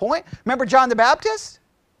 valid point. Remember John the Baptist?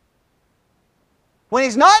 When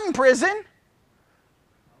he's not in prison,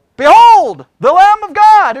 behold, the Lamb of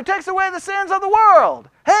God who takes away the sins of the world.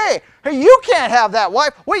 Hey, you can't have that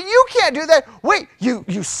wife. Wait, you can't do that. Wait, you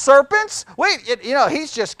serpents? Wait,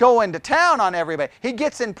 he's just going to town on everybody. He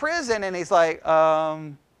gets in prison and he's like,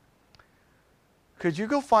 could you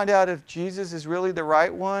go find out if Jesus is really the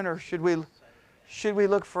right one, or should we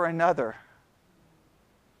look for another?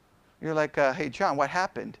 You're like, hey, John, what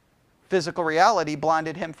happened? Physical reality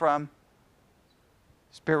blinded him from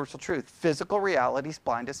spiritual truth. Physical realities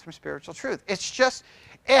blind us from spiritual truth. It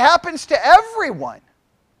happens to everyone.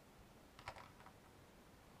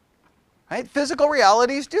 Right? Physical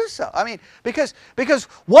realities do so. I mean, because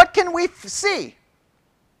what can we see?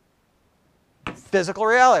 Physical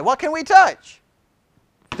reality. What can we touch?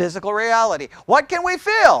 Physical reality. What can we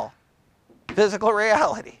feel? Physical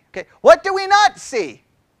reality. Okay. What do we not see?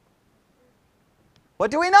 What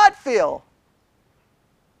do we not feel?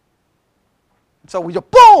 So we go,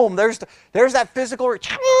 boom, there's that physical,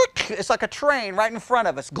 it's like a train right in front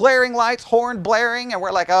of us. Glaring lights, horn blaring, and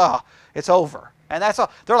we're like, oh, it's over. And that's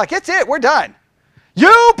all. They're like, it's it, we're done.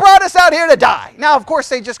 You brought us out here to die. Now, of course,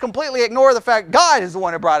 they just completely ignore the fact God is the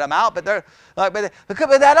one who brought them out, but they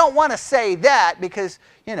don't want to say that because,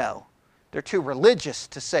 they're too religious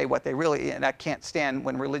to say what they really, and I can't stand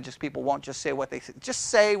when religious people won't just say what they say. Just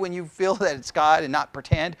say when you feel that it's God and not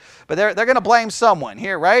pretend. But they're going to blame someone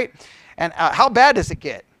here, right? And how bad does it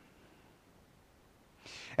get?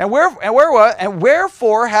 And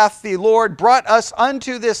wherefore hath the Lord brought us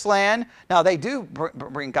unto this land? Now they do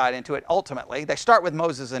bring God into it ultimately. They start with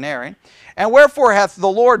Moses and Aaron. And wherefore hath the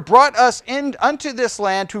Lord brought us in unto this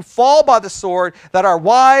land to fall by the sword, that our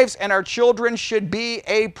wives and our children should be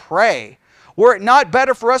a prey? Were it not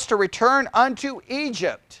better for us to return unto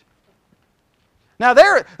Egypt? Now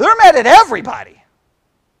they're mad at everybody.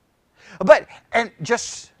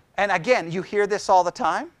 And again, you hear this all the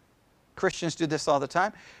time. Christians do this all the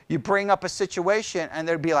time. You bring up a situation and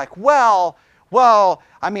they'd be like, well,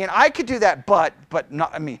 I mean, I could do that, but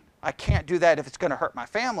not, I mean, I can't do that if it's going to hurt my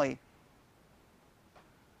family.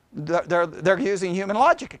 They're using human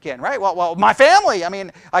logic again, right? Well, my family, I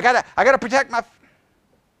mean, I gotta protect my.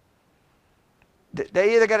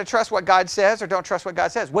 They either got to trust what God says or don't trust what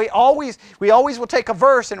God says. We always will take a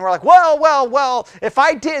verse and we're like, well, if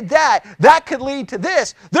I did that, that could lead to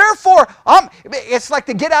this. Therefore, it's like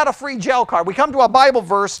the get out of free jail card. We come to a Bible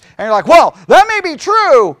verse and you're like, well, that may be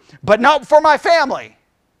true, but not for my family.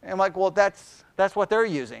 And I'm like, well, that's what they're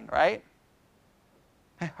using, right?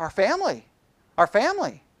 Our family.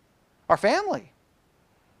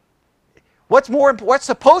 What's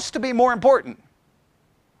supposed to be more important?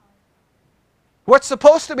 What's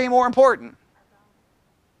supposed to be more important?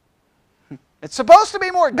 It's supposed to be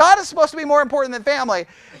more. God is supposed to be more important than family.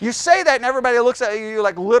 You say that and everybody looks at you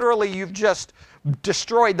like literally you've just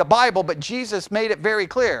destroyed the Bible, but Jesus made it very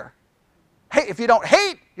clear. Hey, if you don't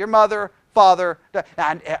hate your mother, father,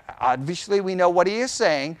 and obviously we know what he is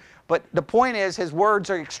saying, but the point is his words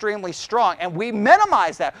are extremely strong and we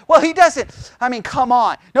minimize that. Well, he doesn't. I mean, come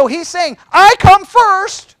on. No, he's saying, I come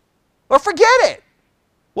first or forget it.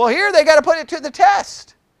 Well, here they got to put it to the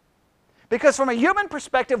test. Because from a human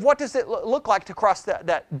perspective, what does it look like to cross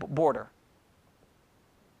that border?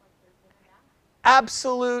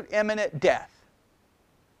 Absolute imminent death.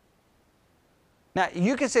 Now,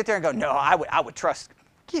 you can sit there and go, no, I would trust.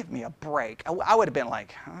 Give me a break. I would have been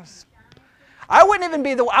like, I wouldn't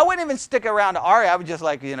even stick around to Ari. I would just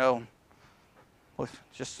like,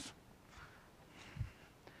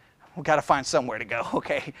 we've got to find somewhere to go,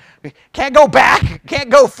 okay? Can't go back, can't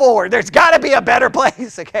go forward. There's got to be a better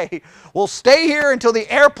place, okay? We'll stay here until the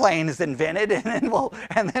airplane is invented, and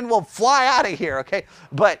then we'll fly out of here, okay?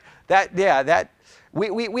 But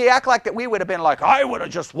We act like that we would have been like, I would have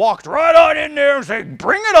just walked right on in there and said,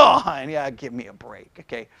 bring it on. Yeah, give me a break.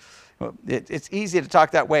 Okay. Well, it's easy to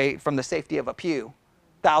talk that way from the safety of a pew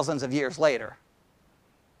thousands of years later.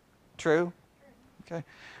 True? Okay.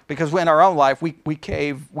 Because in our own life, we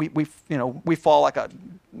cave, we fall like a,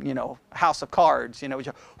 house of cards, and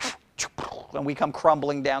we come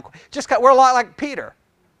crumbling down. We're a lot like Peter.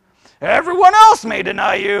 Everyone else may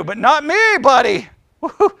deny you, but not me, buddy.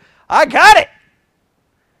 I got it.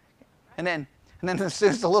 And then as soon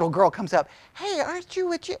as the little girl comes up, hey, aren't you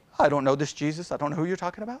with you? I don't know this Jesus. I don't know who you're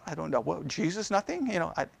talking about. I don't know what Jesus. Nothing.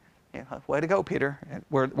 Way to go, Peter.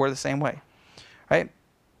 We're the same way, right?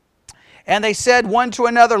 And they said one to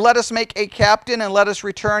another, let us make a captain and let us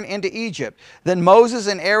return into Egypt. Then Moses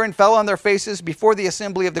and Aaron fell on their faces before the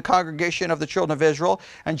assembly of the congregation of the children of Israel.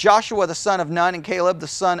 And Joshua the son of Nun and Caleb the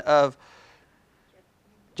son of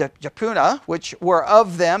Jephunneh, which were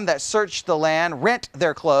of them that searched the land, rent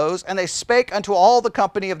their clothes. And they spake unto all the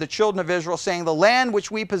company of the children of Israel, saying, the land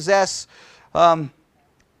which we possess, that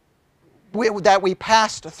we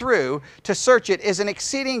passed through to search it is an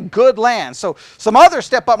exceeding good land. So some others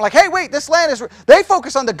step up and like, hey, wait, this land is... They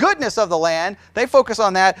focus on the goodness of the land. They focus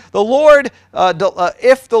on that. The Lord,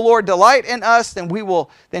 if the Lord delight in us, then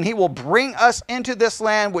he will bring us into this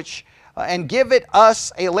land and give it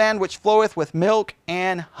us a land which floweth with milk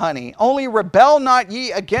and honey. Only rebel not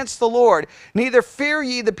ye against the Lord, neither fear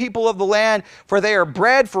ye the people of the land, for they are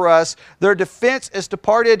bread for us. Their defense is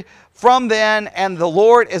departed from them, and the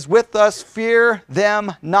Lord is with us. Fear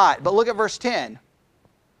them not. But look at verse 10.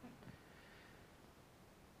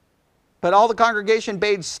 But all the congregation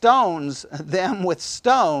bade stones them with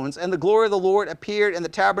stones, and the glory of the Lord appeared in the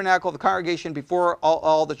tabernacle of the congregation before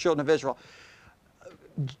all the children of Israel.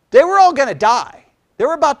 They were all going to die. They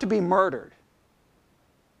were about to be murdered.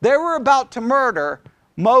 They were about to murder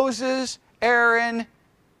Moses, Aaron,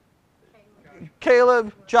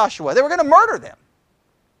 Caleb, Joshua. They were going to murder them.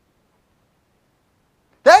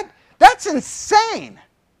 That's insane.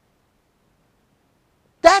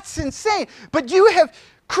 That's insane. But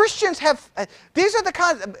Christians have, these are the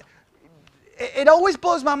kinds, it always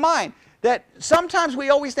blows my mind that sometimes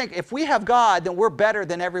we always think if we have God, then we're better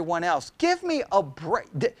than everyone else. Give me a break.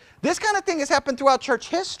 This kind of thing has happened throughout church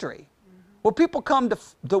history, where people come to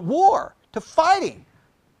war, to fighting.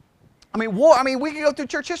 We can go through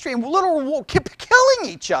church history and literal war, keep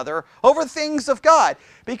killing each other over things of God.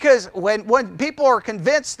 Because when people are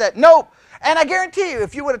convinced that, nope, and I guarantee you,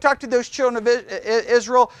 if you would have talked to those children of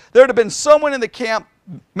Israel, there would have been someone in the camp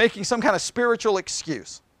making some kind of spiritual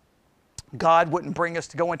excuse. God wouldn't bring us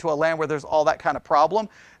to go into a land where there's all that kind of problem.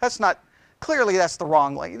 Clearly that's the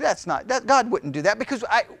wrong way. God wouldn't do that, because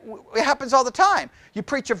it happens all the time. You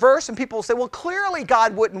preach a verse and people will say, well, clearly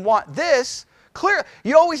God wouldn't want this.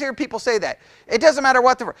 You always hear people say that. It doesn't matter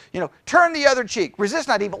what turn the other cheek, resist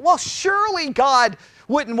not evil. Well, surely God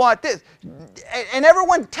wouldn't want this. And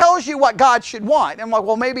everyone tells you what God should want. And I'm like,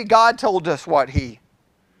 well, maybe God told us what he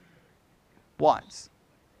wants.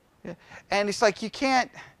 And it's like, you can't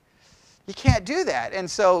do that. And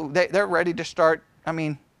so they're ready to start,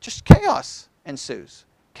 just chaos ensues.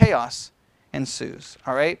 Chaos ensues,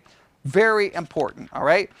 all right? Very important, all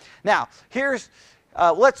right? Now,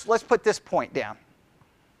 let's put this point down.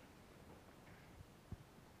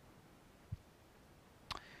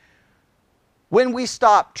 When we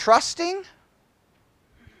stop trusting,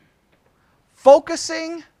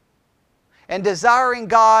 focusing, and desiring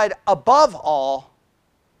God above all,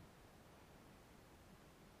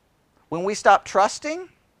 when we stop trusting,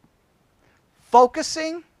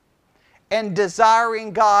 focusing, and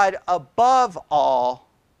desiring God above all,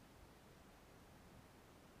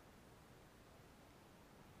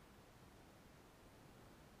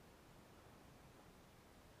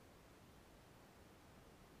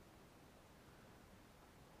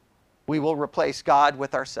 we will replace God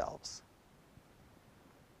with ourselves.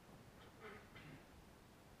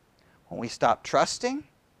 When we stop trusting,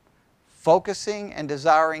 focusing, and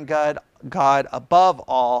desiring God above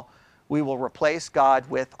all, we will replace God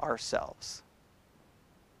with ourselves.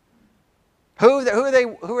 Who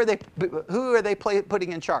are they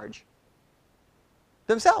putting in charge?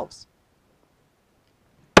 Themselves.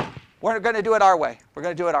 We're going to do it our way. We're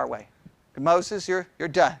going to do it our way. Moses, you're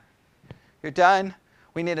done. You're done.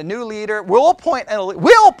 We need a new leader. We'll appoint a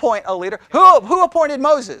leader. Who appointed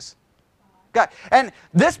Moses? God. And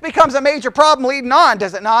this becomes a major problem leading on,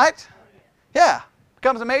 does it not? Yeah. It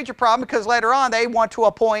becomes a major problem because later on they want to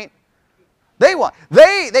appoint. They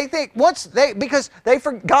think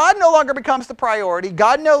God no longer becomes the priority.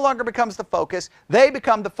 God no longer becomes the focus. They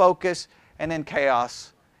become the focus, and then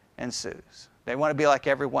chaos ensues. They want to be like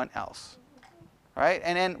everyone else. Right?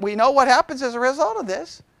 And then we know what happens as a result of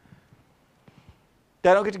this.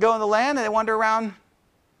 They don't get to go in the land, and they wander around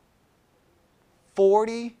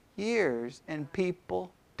 40 years, and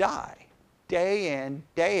people die. Day in,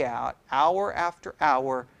 day out, hour after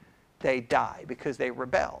hour, they die because they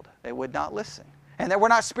rebelled. They would not listen. And they were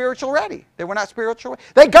not spiritual ready. They were not spiritual ready.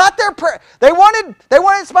 They got their prayer. They wanted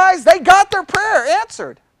spies. They got their prayer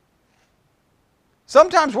answered.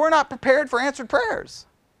 Sometimes we're not prepared for answered prayers.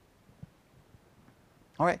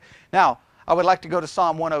 All right. Now, I would like to go to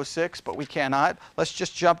Psalm 106, but we cannot. Let's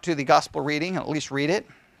just jump to the gospel reading and at least read it.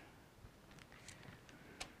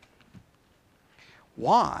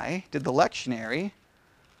 Why did the lectionary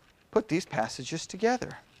put these passages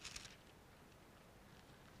together?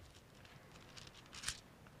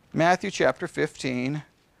 Matthew chapter 15,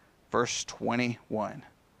 verse 21.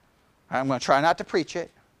 I'm going to try not to preach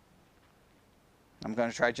it. I'm going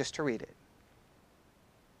to try just to read it.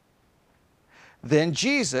 Then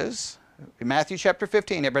Jesus, Matthew chapter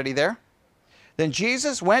 15, everybody there? Then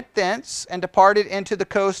Jesus went thence and departed into the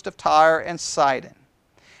coast of Tyre and Sidon.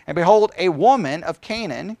 And behold, a woman of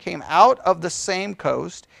Canaan came out of the same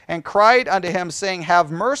coast and cried unto him, saying,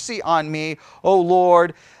 Have mercy on me, O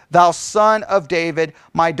Lord, thou son of David.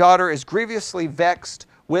 My daughter is grievously vexed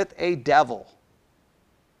with a devil.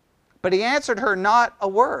 But he answered her not a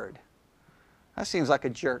word. That seems like a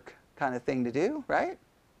jerk kind of thing to do, right?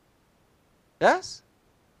 Yes?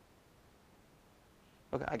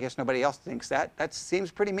 Okay, I guess nobody else thinks that. That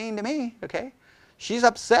seems pretty mean to me, okay? She's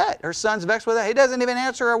upset. Her son's vexed with her. He doesn't even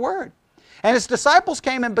answer a word. And his disciples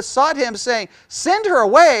came and besought him, saying, Send her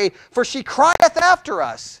away, for she crieth after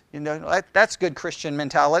us. You know, that's good Christian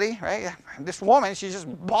mentality, right? This woman, she's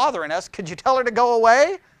just bothering us. Could you tell her to go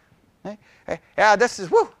away? Yeah, this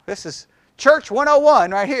is church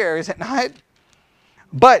 101 right here, is it not?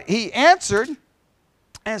 But he answered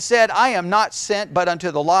and said, I am not sent but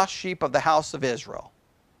unto the lost sheep of the house of Israel.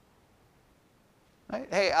 Right?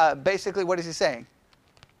 Hey, basically what is he saying?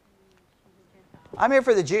 I'm here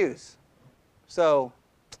for the Jews. So,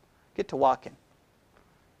 get to walking.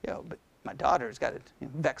 You know, but my daughter's got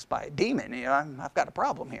vexed by a demon. You know, I've got a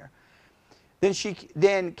problem here.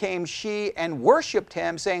 Then came she and worshipped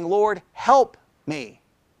him, saying, Lord, help me.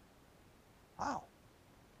 Wow.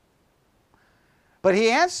 But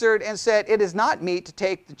he answered and said, It is not meet to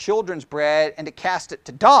take the children's bread and to cast it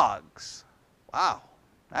to dogs. Wow.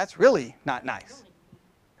 That's really not nice.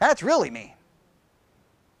 That's really mean.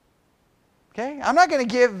 Okay? I'm not going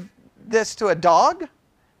to give this to a dog.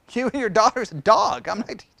 You and your daughter's a dog. I'm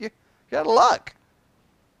not, you're out of luck.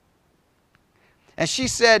 And she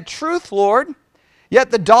said, Truth, Lord,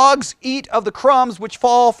 yet the dogs eat of the crumbs which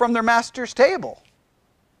fall from their master's table.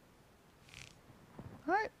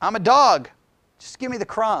 All right? I'm a dog. Just give me the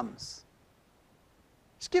crumbs.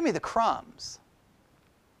 Just give me the crumbs.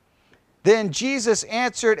 Then Jesus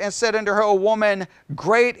answered and said unto her, O woman,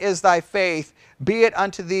 great is thy faith. Be it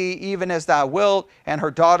unto thee even as thou wilt. And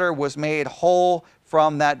her daughter was made whole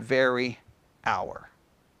from that very hour.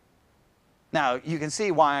 Now, you can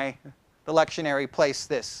see why the lectionary placed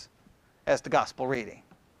this as the gospel reading.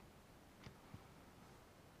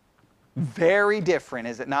 Very different,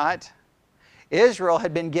 is it not? Israel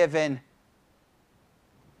had been given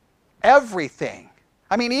everything.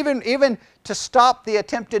 I mean, even to stop the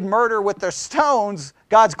attempted murder with their stones,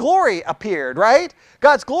 God's glory appeared, right?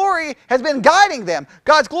 God's glory has been guiding them.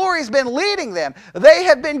 God's glory has been leading them. They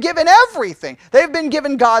have been given everything. They've been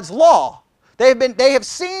given God's law. They have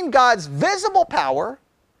seen God's visible power.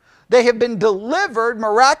 They have been delivered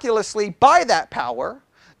miraculously by that power.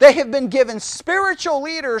 They have been given spiritual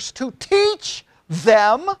leaders to teach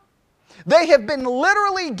them. They have been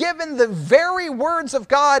literally given the very words of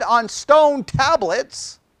God on stone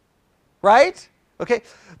tablets, right? Okay,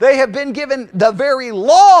 they have been given the very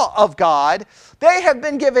law of God. They have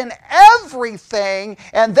been given everything,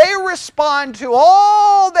 and they respond to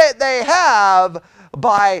all that they have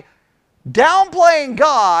by downplaying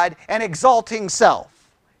God and exalting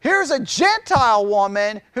self. Here's a Gentile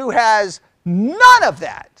woman who has none of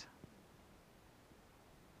that.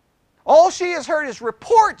 All she has heard is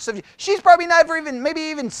reports of, she's probably never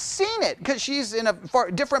even seen it because she's in a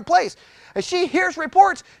different place. As she hears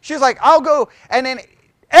reports, she's like, I'll go. And then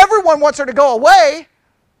everyone wants her to go away.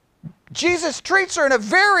 Jesus treats her in a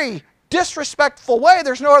very disrespectful way.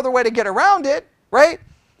 There's no other way to get around it, right?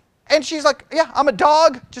 And she's like, yeah, I'm a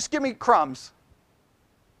dog. Just give me crumbs.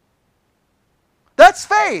 That's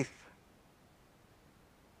faith.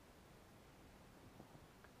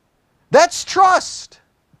 That's trust.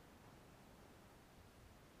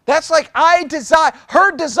 That's like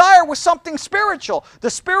her desire was something spiritual. The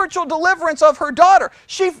spiritual deliverance of her daughter.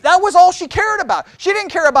 That was all she cared about. She didn't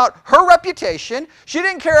care about her reputation. She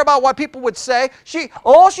didn't care about what people would say.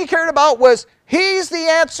 All she cared about was, he's the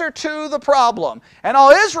answer to the problem. And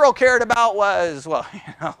all Israel cared about was, well,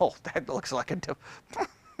 that looks like that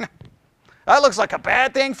looks like a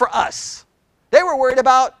bad thing for us. They were worried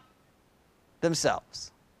about themselves.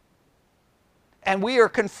 And we are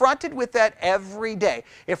confronted with that every day.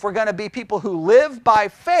 If we're going to be people who live by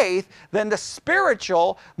faith, then the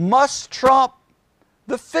spiritual must trump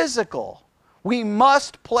the physical. We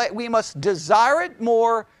must desire it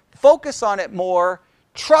more, focus on it more,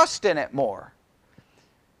 trust in it more.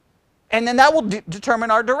 And then that will determine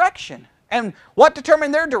our direction. And what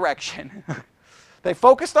determined their direction? They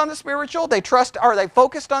focused on the spiritual, they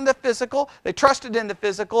focused on the physical, they trusted in the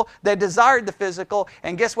physical, they desired the physical,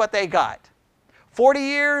 and guess what they got? 40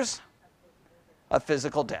 years of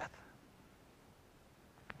physical death.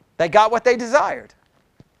 They got what they desired.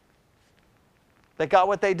 They got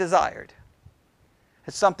what they desired.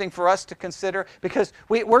 It's something for us to consider, because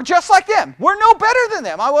we're just like them. We're no better than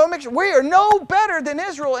them. I want to make sure we are no better than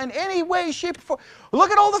Israel in any way, shape, or form.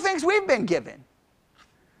 Look at all the things we've been given.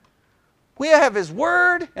 We have His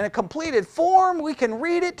Word in a completed form. We can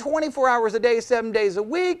read it 24 hours a day, 7 days a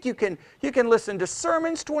week. You can listen to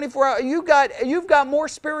sermons 24 hours. You've got more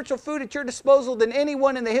spiritual food at your disposal than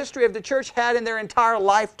anyone in the history of the church had in their entire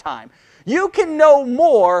lifetime. You can know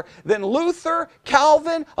more than Luther,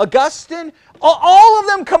 Calvin, Augustine, all of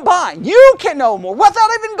them combined. You can know more without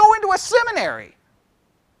even going to a seminary.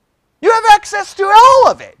 You have access to all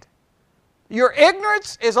of it. Your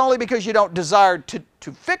ignorance is only because you don't desire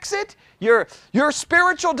to fix it. Your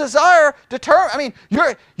spiritual desire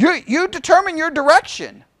you determine your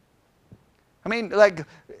direction. I mean, like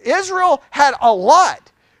Israel had a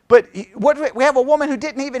lot, but we have a woman who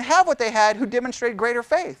didn't even have what they had, who demonstrated greater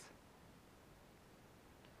faith.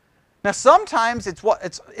 Now, sometimes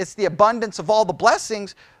it's the abundance of all the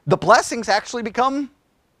blessings. The blessings actually become,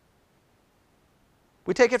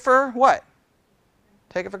 we take it for what?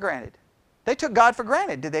 Take it for granted. They took God for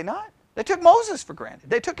granted, did they not? They took Moses for granted.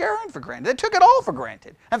 They took Aaron for granted. They took it all for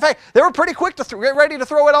granted. In fact, they were pretty quick to get ready to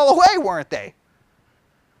throw it all away, weren't they?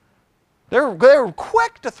 They were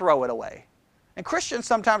quick to throw it away. And Christians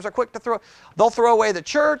sometimes are quick to they'll throw away the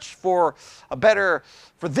church for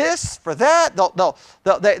this, for that.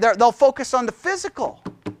 They'll focus on the physical.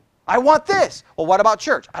 I want this. Well, what about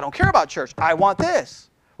church? I don't care about church. I want this.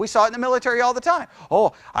 We saw it in the military all the time.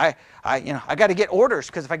 Oh, I got to get orders,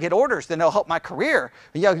 because if I get orders, then they'll help my career.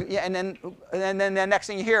 And then the next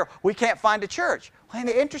thing you hear, we can't find a church. Well,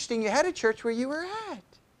 interesting, you had a church where you were at.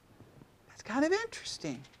 That's kind of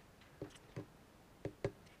interesting.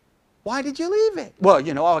 Why did you leave it? Well,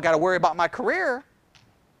 I got to worry about my career.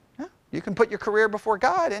 Yeah, you can put your career before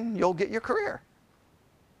God, and you'll get your career.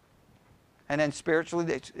 And then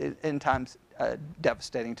spiritually, in times,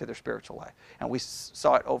 devastating to their spiritual life. And we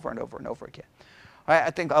saw it over and over and over again. All right,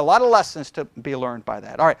 I think a lot of lessons to be learned by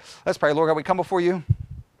that. All right, let's pray. Lord God, we come before you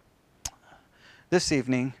this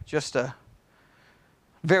evening, just a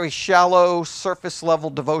very shallow,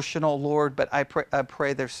 surface-level devotional, Lord, but I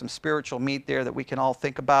pray there's some spiritual meat there that we can all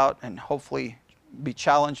think about and hopefully be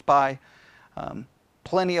challenged by.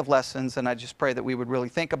 Plenty of lessons, and I just pray that we would really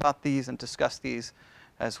think about these and discuss these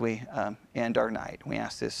as we end our night. We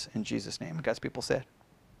ask this in Jesus' name. God's people said.